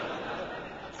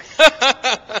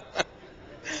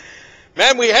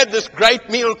 Man, we had this great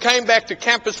meal, came back to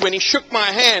campus. When he shook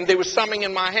my hand, there was something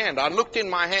in my hand. I looked in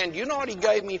my hand. You know what he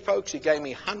gave me, folks? He gave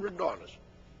me $100.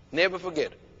 Never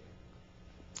forget it.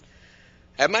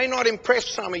 It may not impress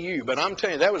some of you, but I'm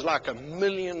telling you, that was like $1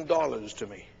 million to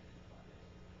me.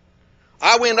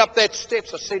 I went up that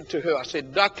steps. I said to her, I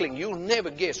said, "Duckling, you'll never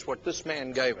guess what this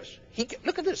man gave us."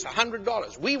 Look at this,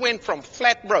 $100. We went from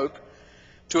flat broke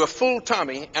to a full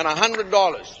tummy and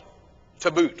 $100 to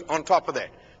boot on top of that.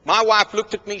 My wife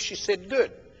looked at me. She said,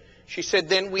 "Good." She said,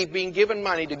 "Then we've been given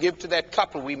money to give to that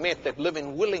couple we met that live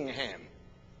in Willingham."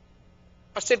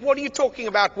 I said, "What are you talking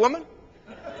about, woman?"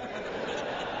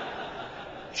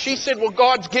 She said, "Well,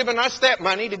 God's given us that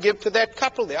money to give to that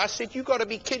couple there." I said, "You got to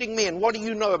be kidding me. And what do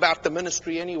you know about the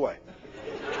ministry anyway?"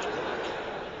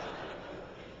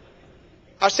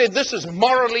 I said, "This is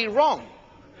morally wrong."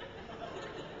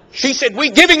 She said,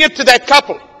 "We're giving it to that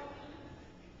couple."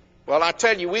 Well, I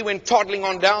tell you, we went toddling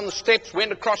on down the steps,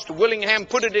 went across to Willingham,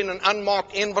 put it in an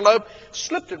unmarked envelope,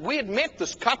 slipped it. We had met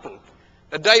this couple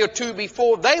a day or two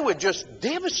before. They were just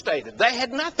devastated. They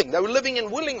had nothing. They were living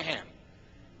in Willingham.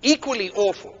 Equally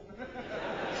awful.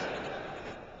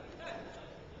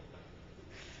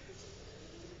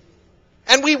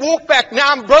 And we walked back. Now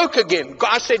I'm broke again.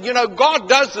 I said, "You know, God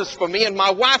does this for me, and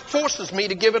my wife forces me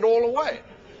to give it all away."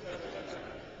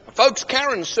 Folks,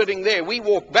 Karen's sitting there. We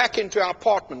walked back into our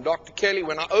apartment, Dr. Kelly.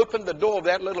 When I opened the door of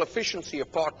that little efficiency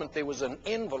apartment, there was an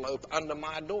envelope under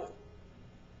my door.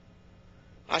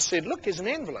 I said, "Look, there's an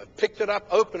envelope." Picked it up,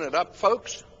 opened it up.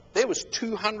 Folks, there was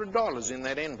 $200 in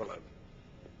that envelope.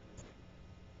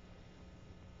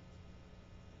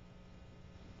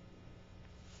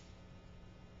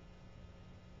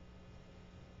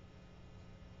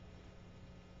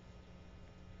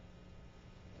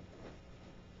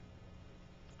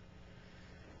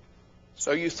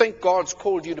 So you think God's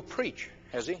called you to preach,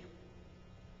 has He?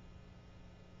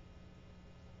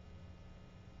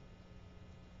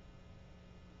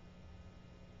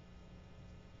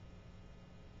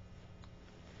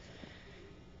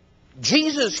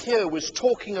 Jesus here was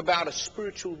talking about a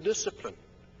spiritual discipline.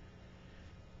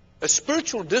 A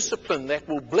spiritual discipline that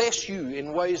will bless you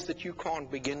in ways that you can't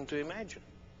begin to imagine.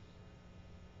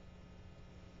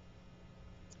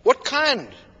 What kind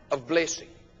of blessing?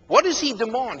 What does He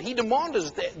demand? He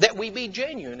demands that we be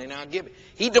genuine in our giving.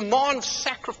 He demands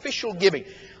sacrificial giving.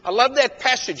 I love that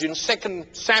passage in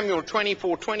 2 Samuel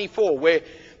 24:24 where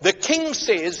the king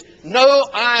says, "No,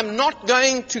 I am not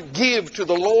going to give to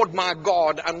the Lord my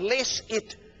God unless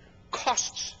it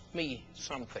costs me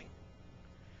something."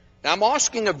 Now I'm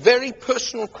asking a very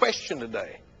personal question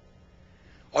today.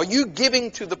 Are you giving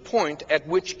to the point at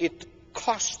which it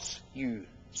costs you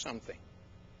something?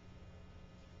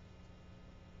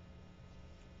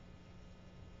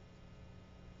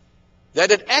 That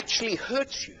it actually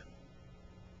hurts you.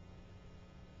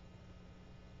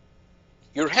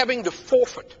 You're having to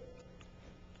forfeit.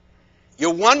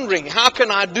 You're wondering, how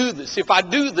can I do this? If I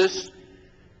do this,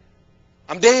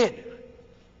 I'm dead.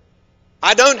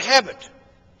 I don't have it,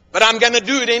 but I'm going to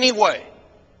do it anyway.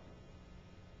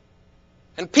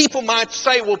 And people might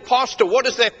say, well, Pastor, what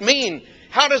does that mean?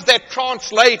 How does that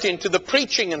translate into the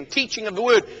preaching and teaching of the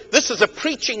Word? This is a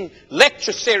preaching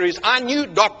lecture series. I knew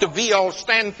Dr. V.L.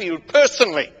 Stanfield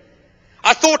personally.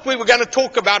 I thought we were going to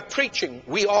talk about preaching.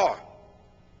 We are.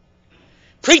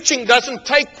 Preaching doesn't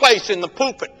take place in the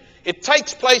pulpit. It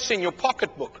takes place in your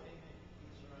pocketbook.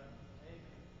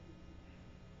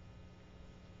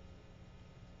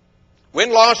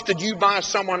 When last did you buy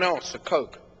someone else a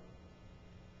Coke?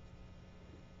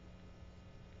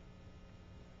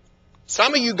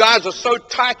 Some of you guys are so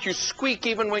tight you squeak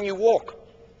even when you walk.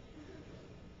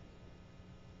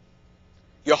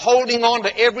 You're holding on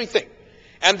to everything.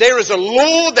 And there is a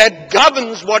law that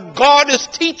governs what God is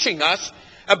teaching us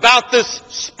about this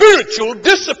spiritual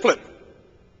discipline.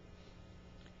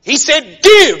 He said,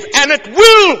 give, and it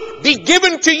will be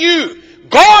given to you.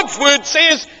 God's Word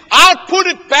says, I'll put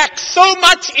it back so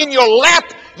much in your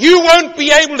lap, you won't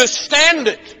be able to stand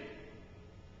it.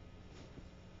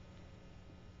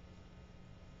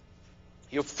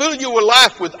 He'll fill your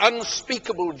life with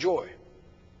unspeakable joy.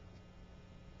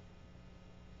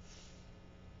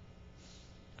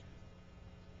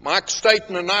 Mike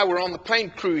Staten and I were on the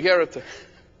paint crew here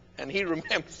and he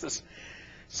remembers this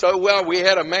so well. We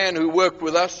had a man who worked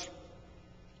with us,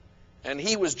 and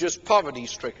he was just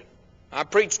poverty-stricken. I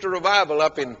preached a revival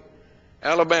up in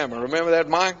Alabama. Remember that,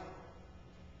 Mike?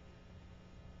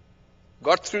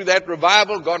 Got through that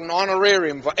revival, got an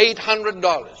honorarium for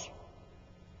 $800.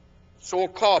 Saw a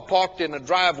car parked in a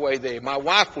driveway there. My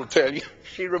wife will tell you.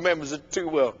 She remembers it too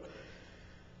well.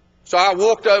 So I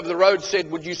walked over the road, said,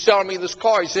 would you sell me this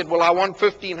car? He said, well, I want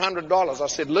 $1,500. I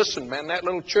said, listen, man, that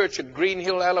little church at Green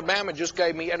Hill, Alabama just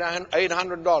gave me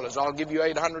 $800. I'll give you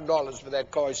 $800 for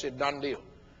that car. He said, done deal.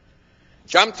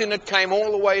 Jumped in it, came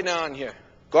all the way down here.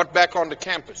 Got back onto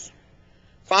campus.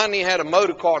 Finally had a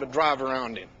motor car to drive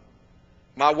around in.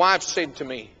 My wife said to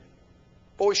me,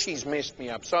 boy, she's messed me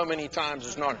up so many times,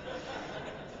 it's not.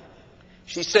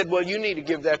 She said, well, you need to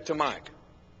give that to Mike.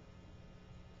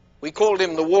 We called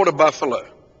him the water buffalo.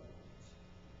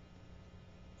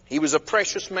 He was a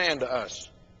precious man to us.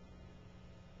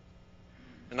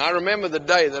 And I remember the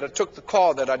day that I took the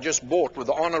car that I just bought with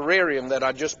the honorarium that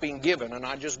I'd just been given, and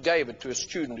I just gave it to a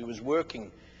student who was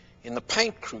working in the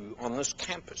paint crew on this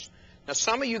campus. Now,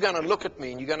 some of you are going to look at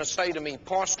me and you're going to say to me,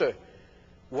 Pastor,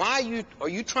 why are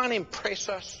you trying to impress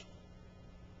us?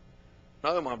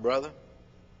 No, my brother.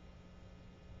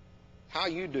 How are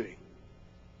you doing?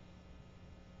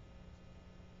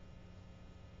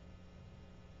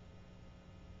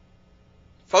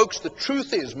 Folks, the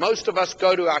truth is, most of us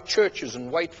go to our churches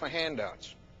and wait for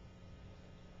handouts.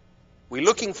 We're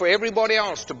looking for everybody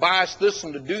else to buy us this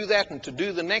and to do that and to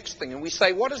do the next thing. And we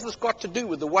say, what has this got to do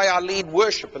with the way I lead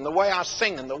worship and the way I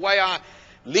sing and the way I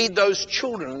lead those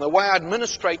children and the way I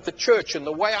administrate the church and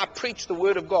the way I preach the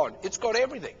Word of God? It's got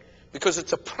everything, because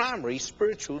it's a primary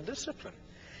spiritual discipline.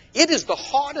 It is the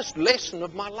hardest lesson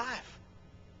of my life.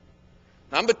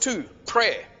 Number 2,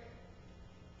 prayer.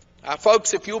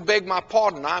 Folks, if you'll beg my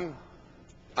pardon,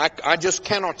 I just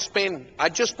cannot spend. I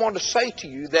just want to say to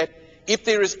you that if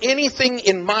there is anything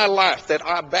in my life that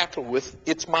I battle with,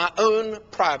 it's my own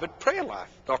private prayer life,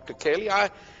 Dr. Kelly.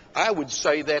 I would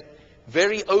say that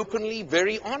very openly,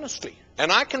 very honestly.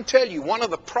 And I can tell you, one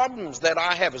of the problems that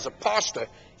I have as a pastor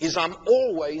is I'm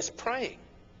always praying.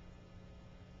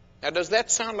 Now, does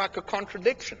that sound like a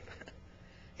contradiction?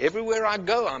 Everywhere I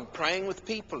go, I'm praying with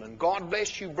people, and God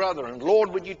bless you, brother, and Lord,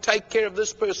 would you take care of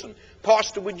this person?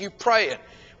 Pastor, would you pray it?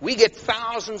 We get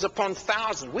thousands upon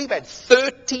thousands. We've had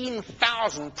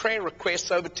 13,000 prayer requests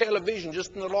over television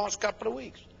just in the last couple of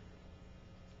weeks.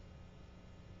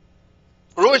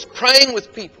 always praying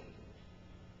with people.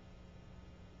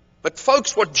 But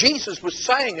folks, what Jesus was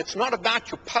saying, it's not about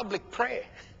your public prayer.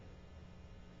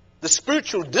 The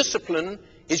spiritual discipline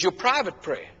is your private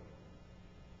prayer.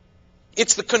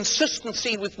 It's the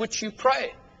consistency with which you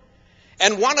pray.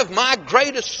 And one of my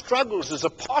greatest struggles as a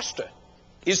pastor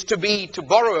is to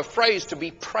borrow a phrase, to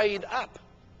be prayed up.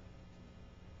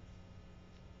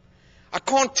 I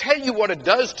can't tell you what it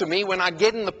does to me when I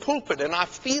get in the pulpit and I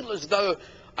feel as though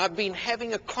I've been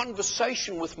having a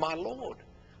conversation with my Lord.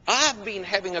 I've been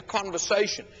having a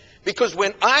conversation. Because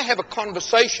when I have a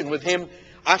conversation with Him,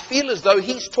 I feel as though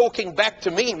He's talking back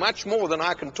to me much more than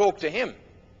I can talk to Him.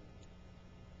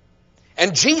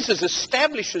 And Jesus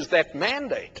establishes that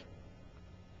mandate.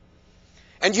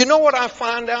 And you know what I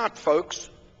find out, folks?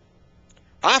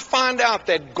 I find out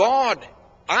that God,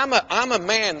 I'm a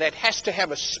man that has to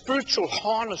have a spiritual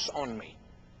harness on me.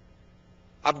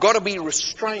 I've got to be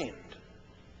restrained.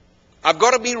 I've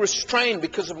got to be restrained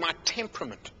because of my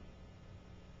temperament.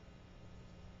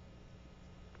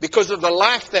 Because of the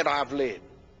life that I've led.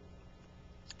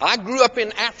 I grew up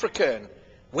in Africa and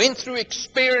went through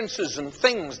experiences and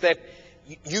things that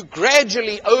you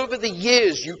gradually, over the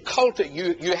years, you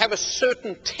cultivate. You have a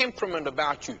certain temperament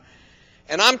about you.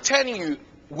 And I'm telling you,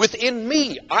 within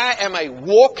me, I am a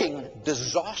walking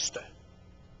disaster.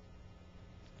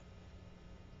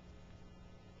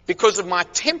 Because of my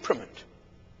temperament.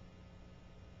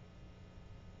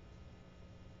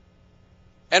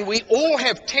 And we all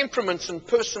have temperaments and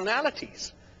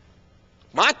personalities.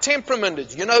 My temperament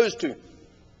is,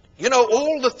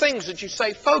 all the things that you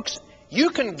say, folks, you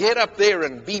can get up there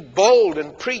and be bold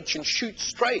and preach and shoot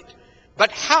straight.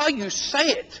 But how you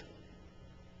say it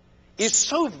is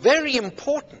so very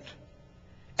important.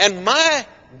 And my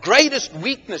greatest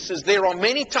weakness is there are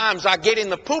many times I get in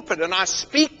the pulpit and I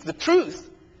speak the truth.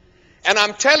 And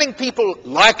I'm telling people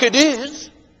like it is.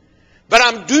 But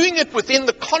I'm doing it within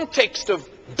the context of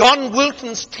Don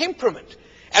Wilton's temperament.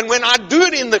 And when I do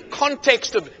it in the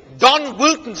context of Don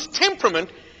Wilton's temperament,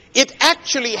 it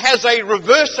actually has a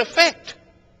reverse effect.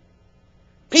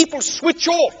 People switch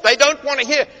off. They don't want to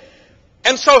hear.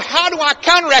 And so how do I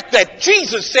counteract that?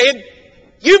 Jesus said,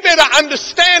 you better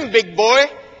understand, big boy,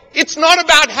 it's not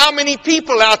about how many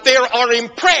people out there are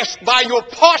impressed by your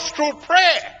pastoral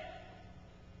prayer.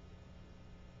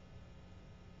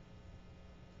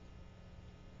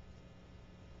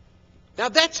 Now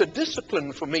that's a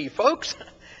discipline for me, folks.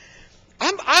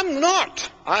 I'm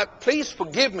not, please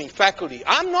forgive me, faculty,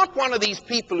 I'm not one of these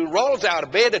people who rolls out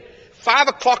of bed at 5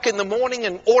 o'clock in the morning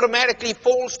and automatically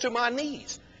falls to my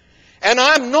knees. And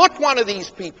I'm not one of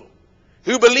these people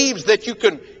who believes that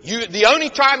the only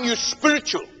time you're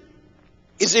spiritual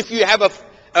is if you have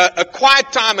a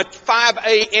quiet time at 5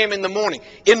 a.m. in the morning.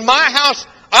 In my house,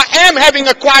 I am having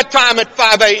a quiet time at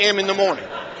 5 a.m. in the morning.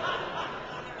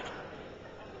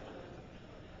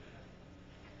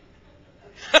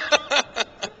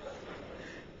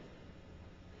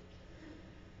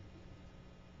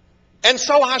 And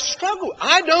so I struggle.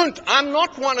 I'm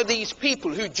not one of these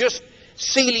people who just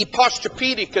Sealy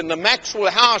Posturepedic and the Maxwell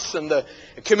House and the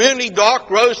Community Dark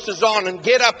Roasters on and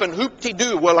get up and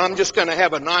hoop-de-doo. Well, I'm just going to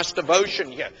have a nice devotion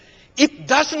here. It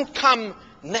doesn't come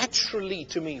naturally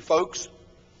to me, folks.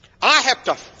 I have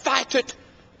to fight it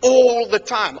all the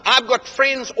time. I've got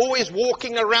friends always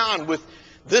walking around with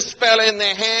this fella in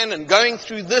their hand and going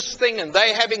through this thing and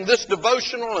they having this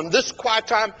devotional and this quiet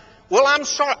time. Well, I'm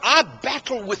sorry, I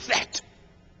battle with that.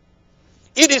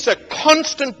 It is a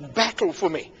constant battle for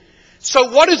me.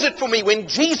 So what is it for me when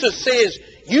Jesus says,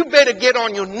 you better get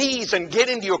on your knees and get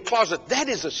into your closet? That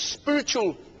is a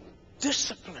spiritual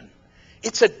discipline.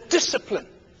 It's a discipline.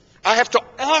 I have to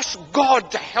ask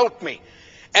God to help me.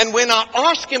 And when I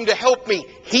ask Him to help me,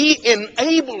 He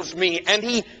enables me and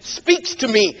He speaks to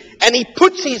me and He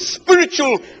puts His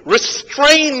spiritual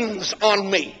restraints on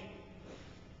me.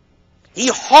 He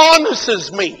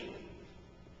harnesses me.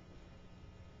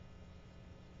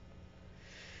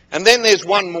 And then there's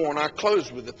one more, and I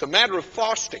close with it. The matter of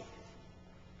fasting.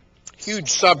 Huge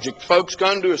subject, folks.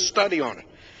 Go and do a study on it.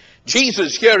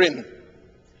 Jesus here in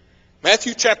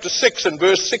Matthew chapter 6 and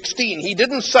verse 16, He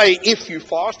didn't say if you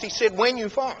fast, He said when you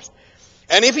fast.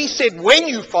 And if He said when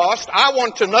you fast, I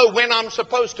want to know when I'm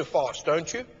supposed to fast,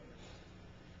 don't you?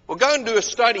 Well, go and do a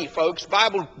study, folks.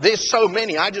 Bible, there's so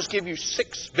many. I just give you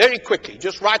 6 very quickly.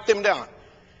 Just write them down.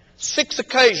 6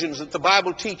 occasions that the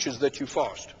Bible teaches that you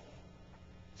fast.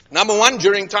 Number 1,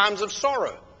 during times of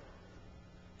sorrow.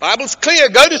 Bible's clear.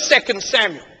 Go to 2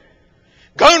 Samuel.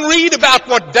 Go and read about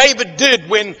what David did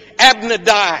when Abner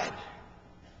died.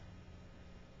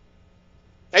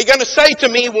 Now you're going to say to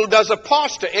me, well, does a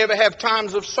pastor ever have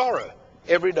times of sorrow?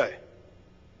 Every day.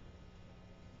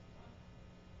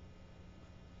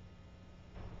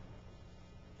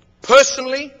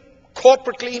 personally,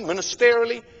 corporately,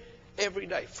 ministerially, every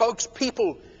day. Folks,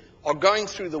 people are going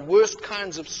through the worst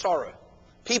kinds of sorrow.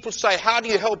 People say, how do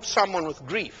you help someone with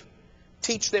grief?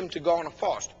 Teach them to go on a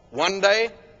fast. 1 day,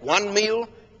 1 meal,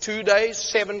 2 days,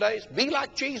 7 days. Be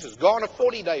like Jesus. Go on a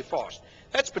 40-day fast.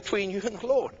 That's between you and the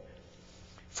Lord.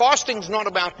 Fasting's not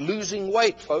about losing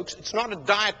weight, folks. It's not a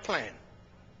diet plan.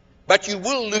 But you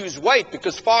will lose weight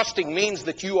because fasting means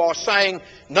that you are saying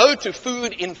no to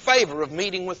food in favor of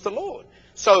meeting with the Lord.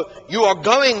 So you are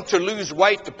going to lose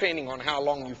weight depending on how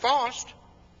long you fast.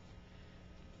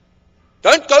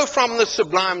 Don't go from the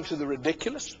sublime to the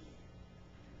ridiculous.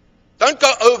 Don't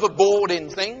go overboard in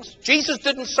things. Jesus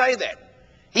didn't say that.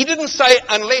 He didn't say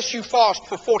unless you fast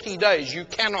for 40 days, you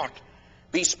cannot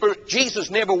be spiritual. Jesus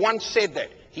never once said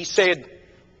that. He said,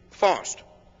 fast.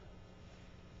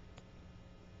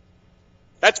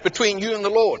 That's between you and the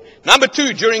Lord. Number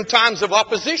 2, during times of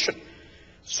opposition.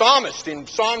 Psalmist in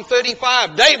Psalm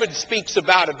 35, David speaks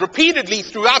about it repeatedly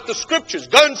throughout the Scriptures.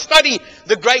 Go and study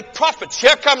the great prophets.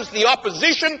 Here comes the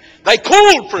opposition. They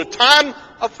called for a time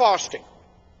of fasting.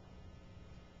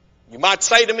 You might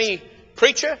say to me,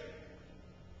 preacher,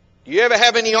 do you ever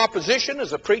have any opposition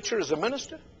as a preacher, as a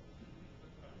minister?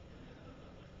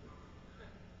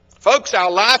 Folks,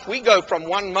 our life, we go from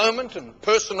one moment and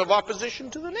person of opposition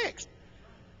to the next.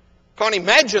 Can't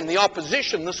imagine the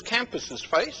opposition this campus has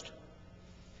faced.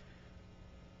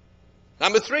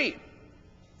 Number 3,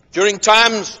 during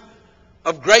times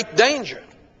of great danger.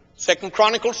 2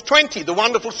 Chronicles 20, the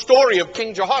wonderful story of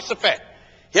King Jehoshaphat.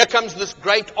 Here comes this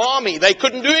great army. They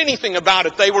couldn't do anything about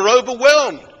it. They were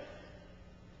overwhelmed.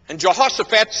 And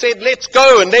Jehoshaphat said, let's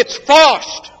go and let's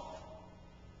fast.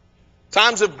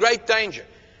 Times of great danger.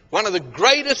 One of the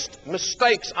greatest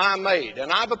mistakes I made, and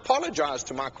I've apologized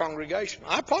to my congregation.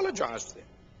 I apologized to them.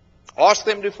 Asked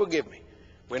them to forgive me.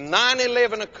 When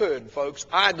 9/11 occurred, folks,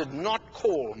 I did not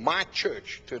call my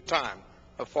church to a time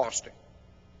of fasting.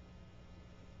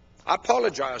 I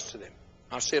apologized to them.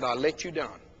 I said, I let you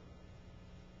down.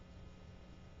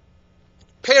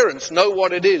 Parents know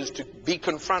what it is to be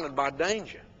confronted by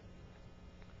danger.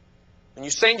 When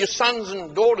you send your sons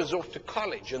and daughters off to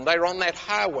college and they're on that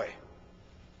highway.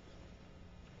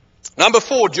 Number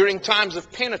 4, during times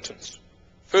of penitence.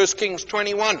 1 Kings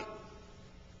 21.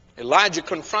 Elijah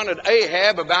confronted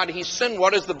Ahab about his sin.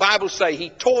 What does the Bible say? He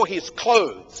tore his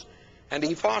clothes and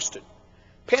he fasted.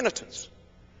 Penitence.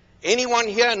 Anyone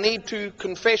here need to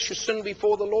confess your sin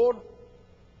before the Lord?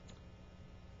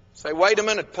 Say, wait a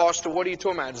minute, Pastor, what are you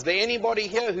talking about? Is there anybody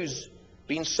here who's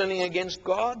been sinning against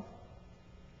God?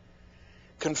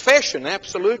 Confession,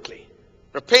 absolutely.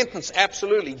 Repentance,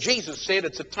 absolutely. Jesus said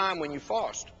it's a time when you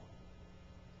fast.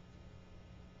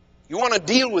 You want to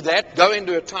deal with that, go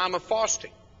into a time of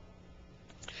fasting.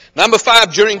 Number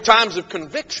 5, during times of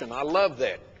conviction. I love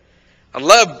that. I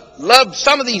love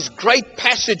some of these great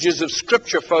passages of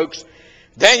Scripture, folks.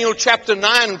 Daniel chapter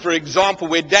 9, for example,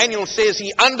 where Daniel says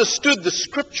he understood the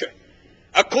Scripture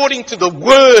according to the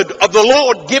word of the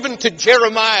Lord given to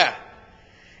Jeremiah.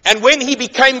 And when he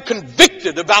became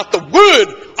convicted about the word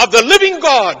of the living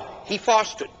God, he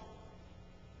fasted.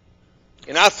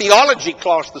 In our theology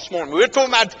class this morning, we were talking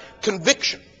about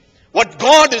conviction. What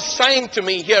God is saying to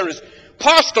me here is,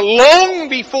 Pastor, long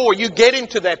before you get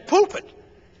into that pulpit,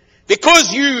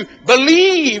 because you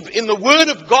believe in the Word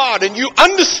of God and you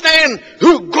understand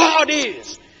who God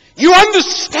is, you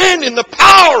understand in the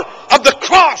power of the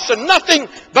cross and nothing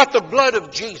but the blood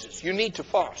of Jesus, you need to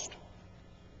fast.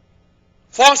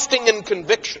 Fasting and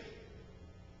conviction.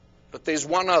 But there's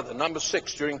one other, number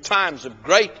 6, during times of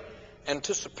great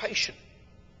anticipation.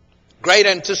 Great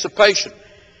anticipation.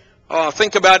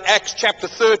 Think about Acts chapter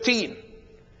 13.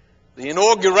 The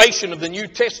inauguration of the New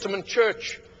Testament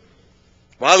church.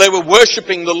 While they were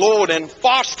worshiping the Lord and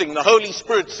fasting, the Holy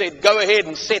Spirit said, go ahead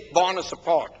and set Barnabas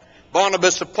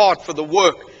apart for the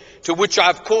work to which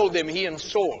I've called them, he and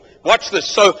Saul. Watch this.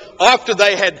 So after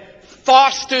they had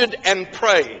fasted and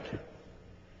prayed,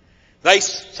 they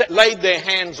laid their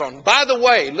hands on. By the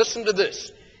way, listen to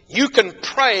this. You can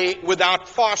pray without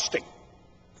fasting,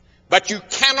 but you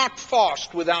cannot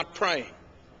fast without praying.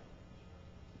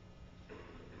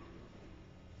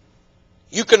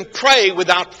 You can pray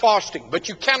without fasting, but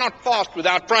you cannot fast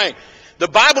without praying. The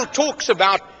Bible talks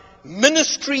about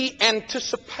ministry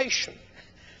anticipation.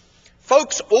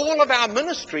 Folks, all of our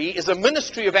ministry is a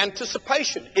ministry of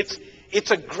anticipation.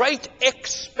 It's a great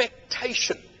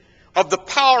expectation of the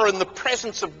power and the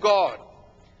presence of God.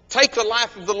 Take the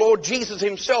life of the Lord Jesus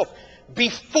himself.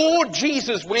 Before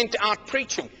Jesus went out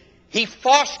preaching, he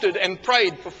fasted and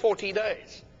prayed for 40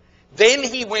 days. Then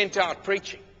he went out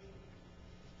preaching.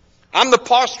 I'm the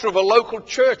pastor of a local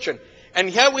church, And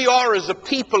here we are as a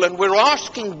people, and we're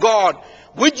asking God,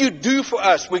 would you do for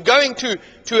us? We're going to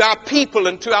our people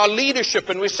and to our leadership,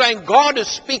 and we're saying, God is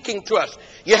speaking to us.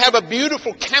 You have a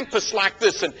beautiful campus like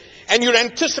this, and you're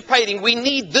anticipating, we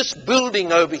need this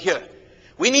building over here.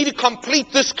 We need to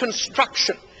complete this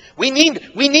construction. We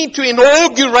need to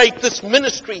inaugurate this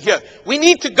ministry here. We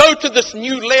need to go to this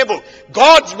new level.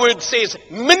 God's word says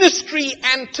ministry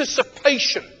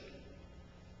anticipation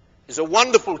is a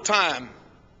wonderful time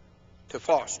to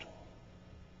fast.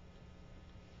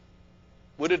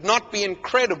 Would it not be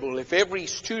incredible if every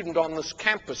student on this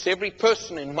campus, every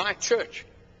person in my church,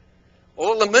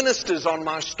 all the ministers on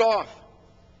my staff,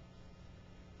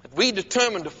 that we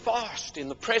determine to fast in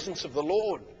the presence of the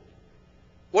Lord?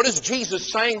 What is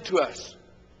Jesus saying to us?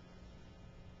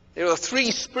 There are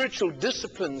 3 spiritual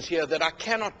disciplines here that I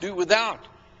cannot do without.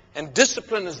 And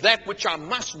discipline is that which I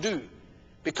must do,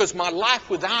 because my life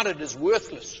without it is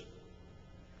worthless.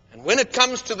 And when it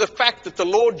comes to the fact that the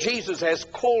Lord Jesus has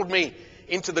called me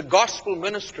into the gospel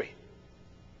ministry,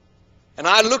 and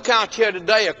I look out here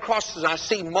today across as I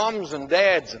see moms and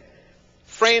dads and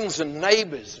friends and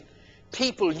neighbors, and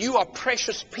people, you are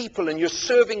precious people and you're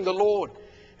serving the Lord.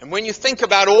 And when you think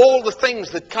about all the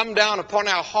things that come down upon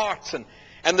our hearts,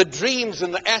 and the dreams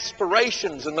and the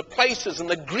aspirations and the places and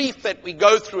the grief that we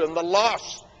go through and the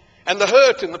loss and the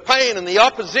hurt and the pain and the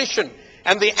opposition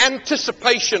and the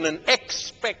anticipation and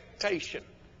expectation.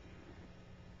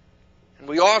 And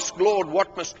we ask, Lord,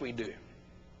 what must we do?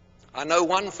 I know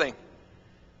one thing,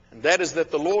 and that is that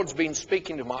the Lord's been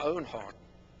speaking to my own heart.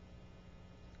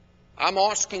 I'm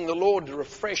asking the Lord to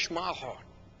refresh my heart.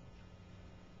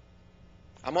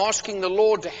 I'm asking the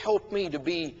Lord to help me to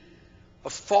be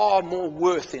of far more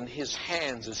worth in His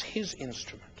hands as His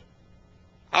instrument.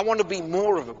 I want to be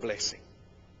more of a blessing.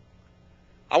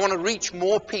 I want to reach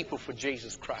more people for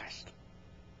Jesus Christ.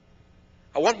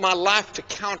 I want my life to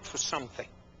count for something.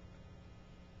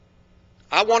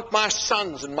 I want my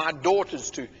sons and my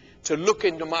daughters to look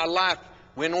into my life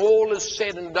when all is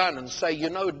said and done and say,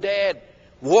 you know, Dad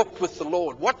walked with the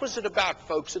Lord. What was it about,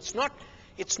 folks? It's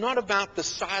not about the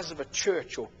size of a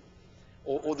church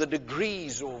or the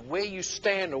degrees or where you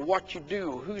stand or what you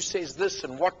do or who says this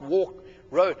and what walk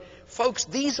road. Folks,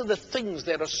 these are the things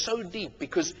that are so deep,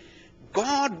 because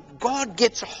God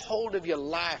gets a hold of your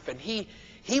life, and He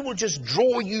will just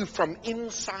draw you from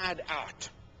inside out.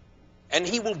 And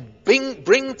He will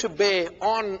bring to bear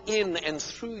on, in, and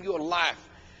through your life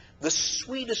the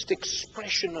sweetest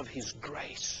expression of His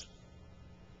grace.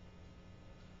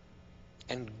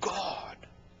 And God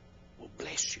will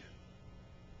bless you.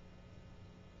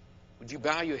 Would you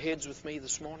bow your heads with me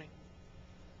this morning?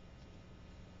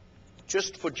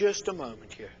 For just a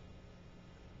moment here.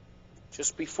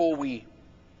 Just before we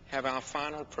have our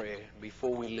final prayer,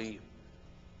 before we leave.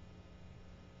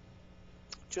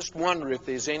 Just wonder if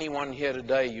there's anyone here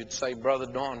today you'd say, Brother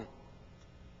Don,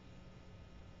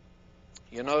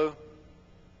 you know,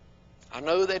 I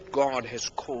know that God has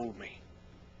called me.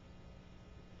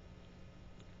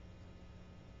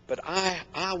 But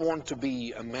I want to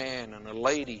be a man and a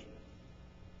lady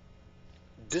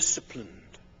disciplined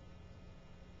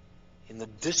in the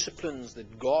disciplines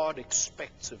that God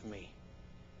expects of me.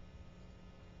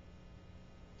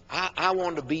 I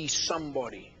want to be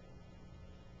somebody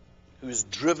who is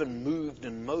driven, moved,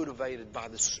 and motivated by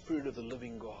the Spirit of the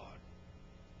living God.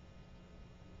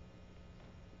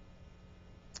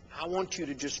 I want you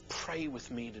to just pray with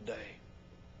me today.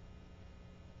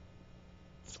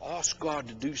 Just ask God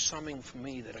to do something for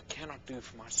me that I cannot do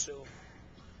for myself.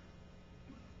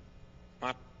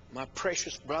 My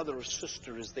precious brother or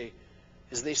sister, is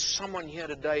there someone here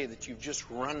today that you've just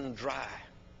run dry?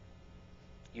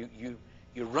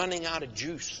 You're running out of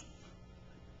juice.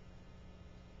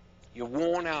 You're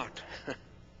worn out.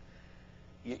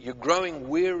 You're growing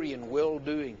weary in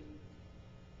well-doing.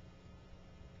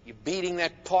 You're beating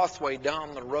that pathway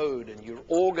down the road, and you're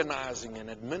organizing and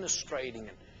administrating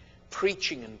and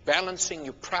preaching and balancing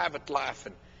your private life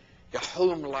and your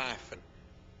home life. And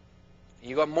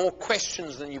you've got more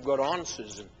questions than you've got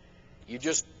answers. And you're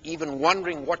just even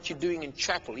wondering what you're doing in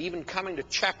chapel. Even coming to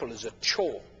chapel is a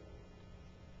chore.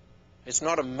 It's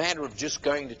not a matter of just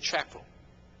going to chapel.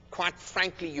 Quite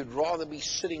frankly, you'd rather be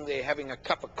sitting there having a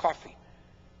cup of coffee,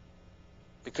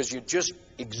 because you're just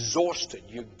exhausted.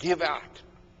 You give out.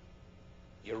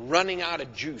 You're running out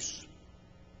of juice.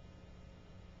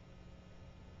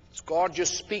 Is God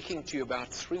just speaking to you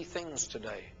about 3 things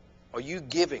today? Are you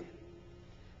giving?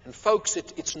 And folks,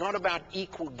 it's not about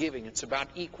equal giving. It's about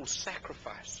equal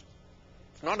sacrifice.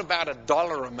 It's not about a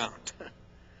dollar amount.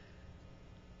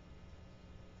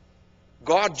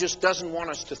 God just doesn't want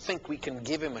us to think we can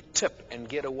give Him a tip and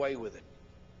get away with it.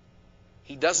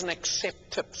 He doesn't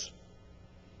accept tips.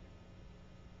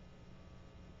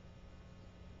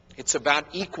 It's about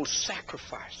equal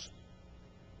sacrifice.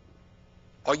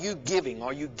 Are you giving?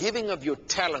 Are you giving of your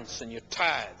talents and your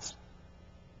tithes?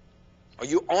 Are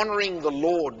you honoring the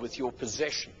Lord with your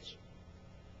possessions?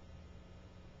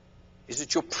 Is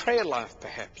it your prayer life,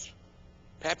 perhaps?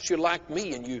 Perhaps you're like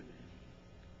me and you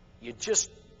just,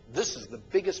 this is the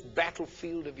biggest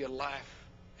battlefield of your life,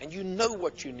 and you know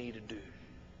what you need to do.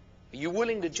 Are you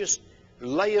willing to just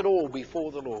lay it all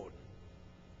before the Lord?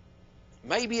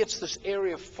 Maybe it's this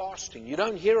area of fasting. You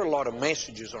don't hear a lot of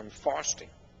messages on fasting.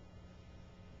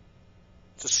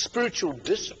 It's a spiritual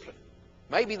discipline.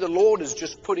 Maybe the Lord has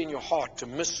just put in your heart to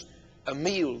miss a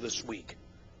meal this week.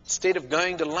 Instead of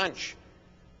going to lunch,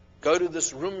 go to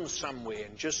this room somewhere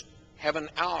and just have an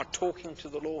hour talking to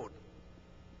the Lord.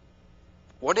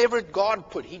 Whatever God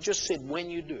put, He just said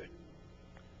when you do it.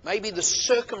 Maybe the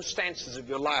circumstances of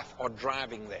your life are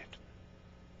driving that.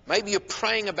 Maybe you're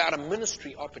praying about a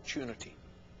ministry opportunity.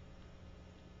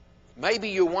 Maybe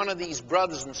you're one of these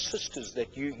brothers and sisters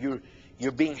that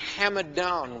you're being hammered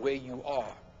down where you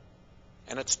are.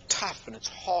 And it's tough and it's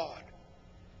hard.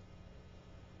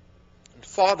 And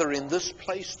Father, in this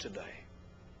place today,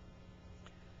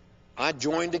 I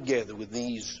join together with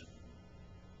these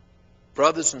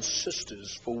brothers and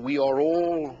sisters, for we are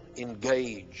all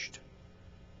engaged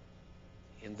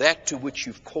in that to which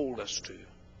You've called us to.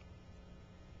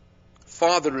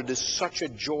 Father, it is such a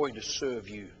joy to serve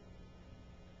You.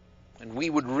 And we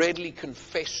would readily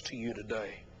confess to You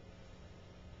today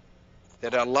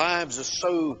that our lives are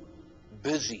so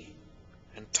busy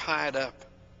and tied up.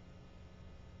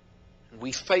 And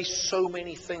we face so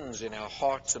many things in our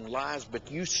hearts and lives, but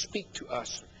You speak to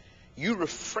us. You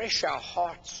refresh our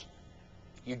hearts.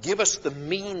 You give us the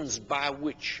means by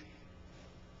which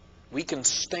we can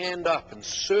stand up and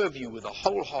serve You with a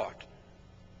whole heart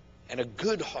and a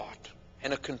good heart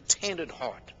and a contented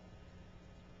heart.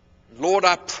 Lord,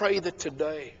 I pray that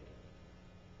today,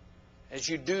 as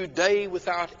You do day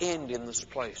without end in this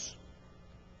place,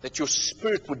 that Your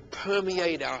Spirit would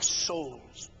permeate our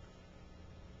souls,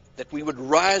 that we would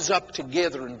rise up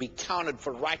together and be counted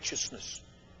for righteousness,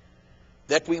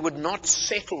 that we would not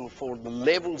settle for the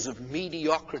levels of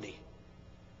mediocrity,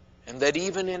 and that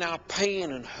even in our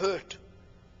pain and hurt,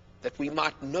 that we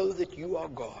might know that You are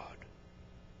God.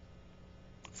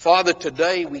 Father,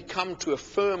 today we come to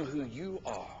affirm who You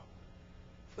are,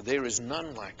 for there is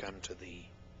none like unto Thee.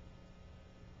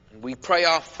 And we pray,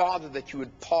 our Father, that You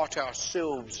would part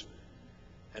ourselves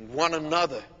and one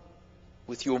another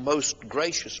with Your most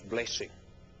gracious blessing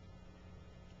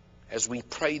as we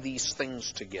pray these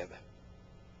things together.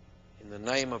 In the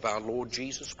name of our Lord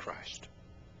Jesus Christ.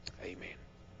 Amen.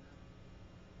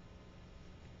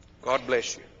 God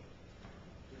bless you.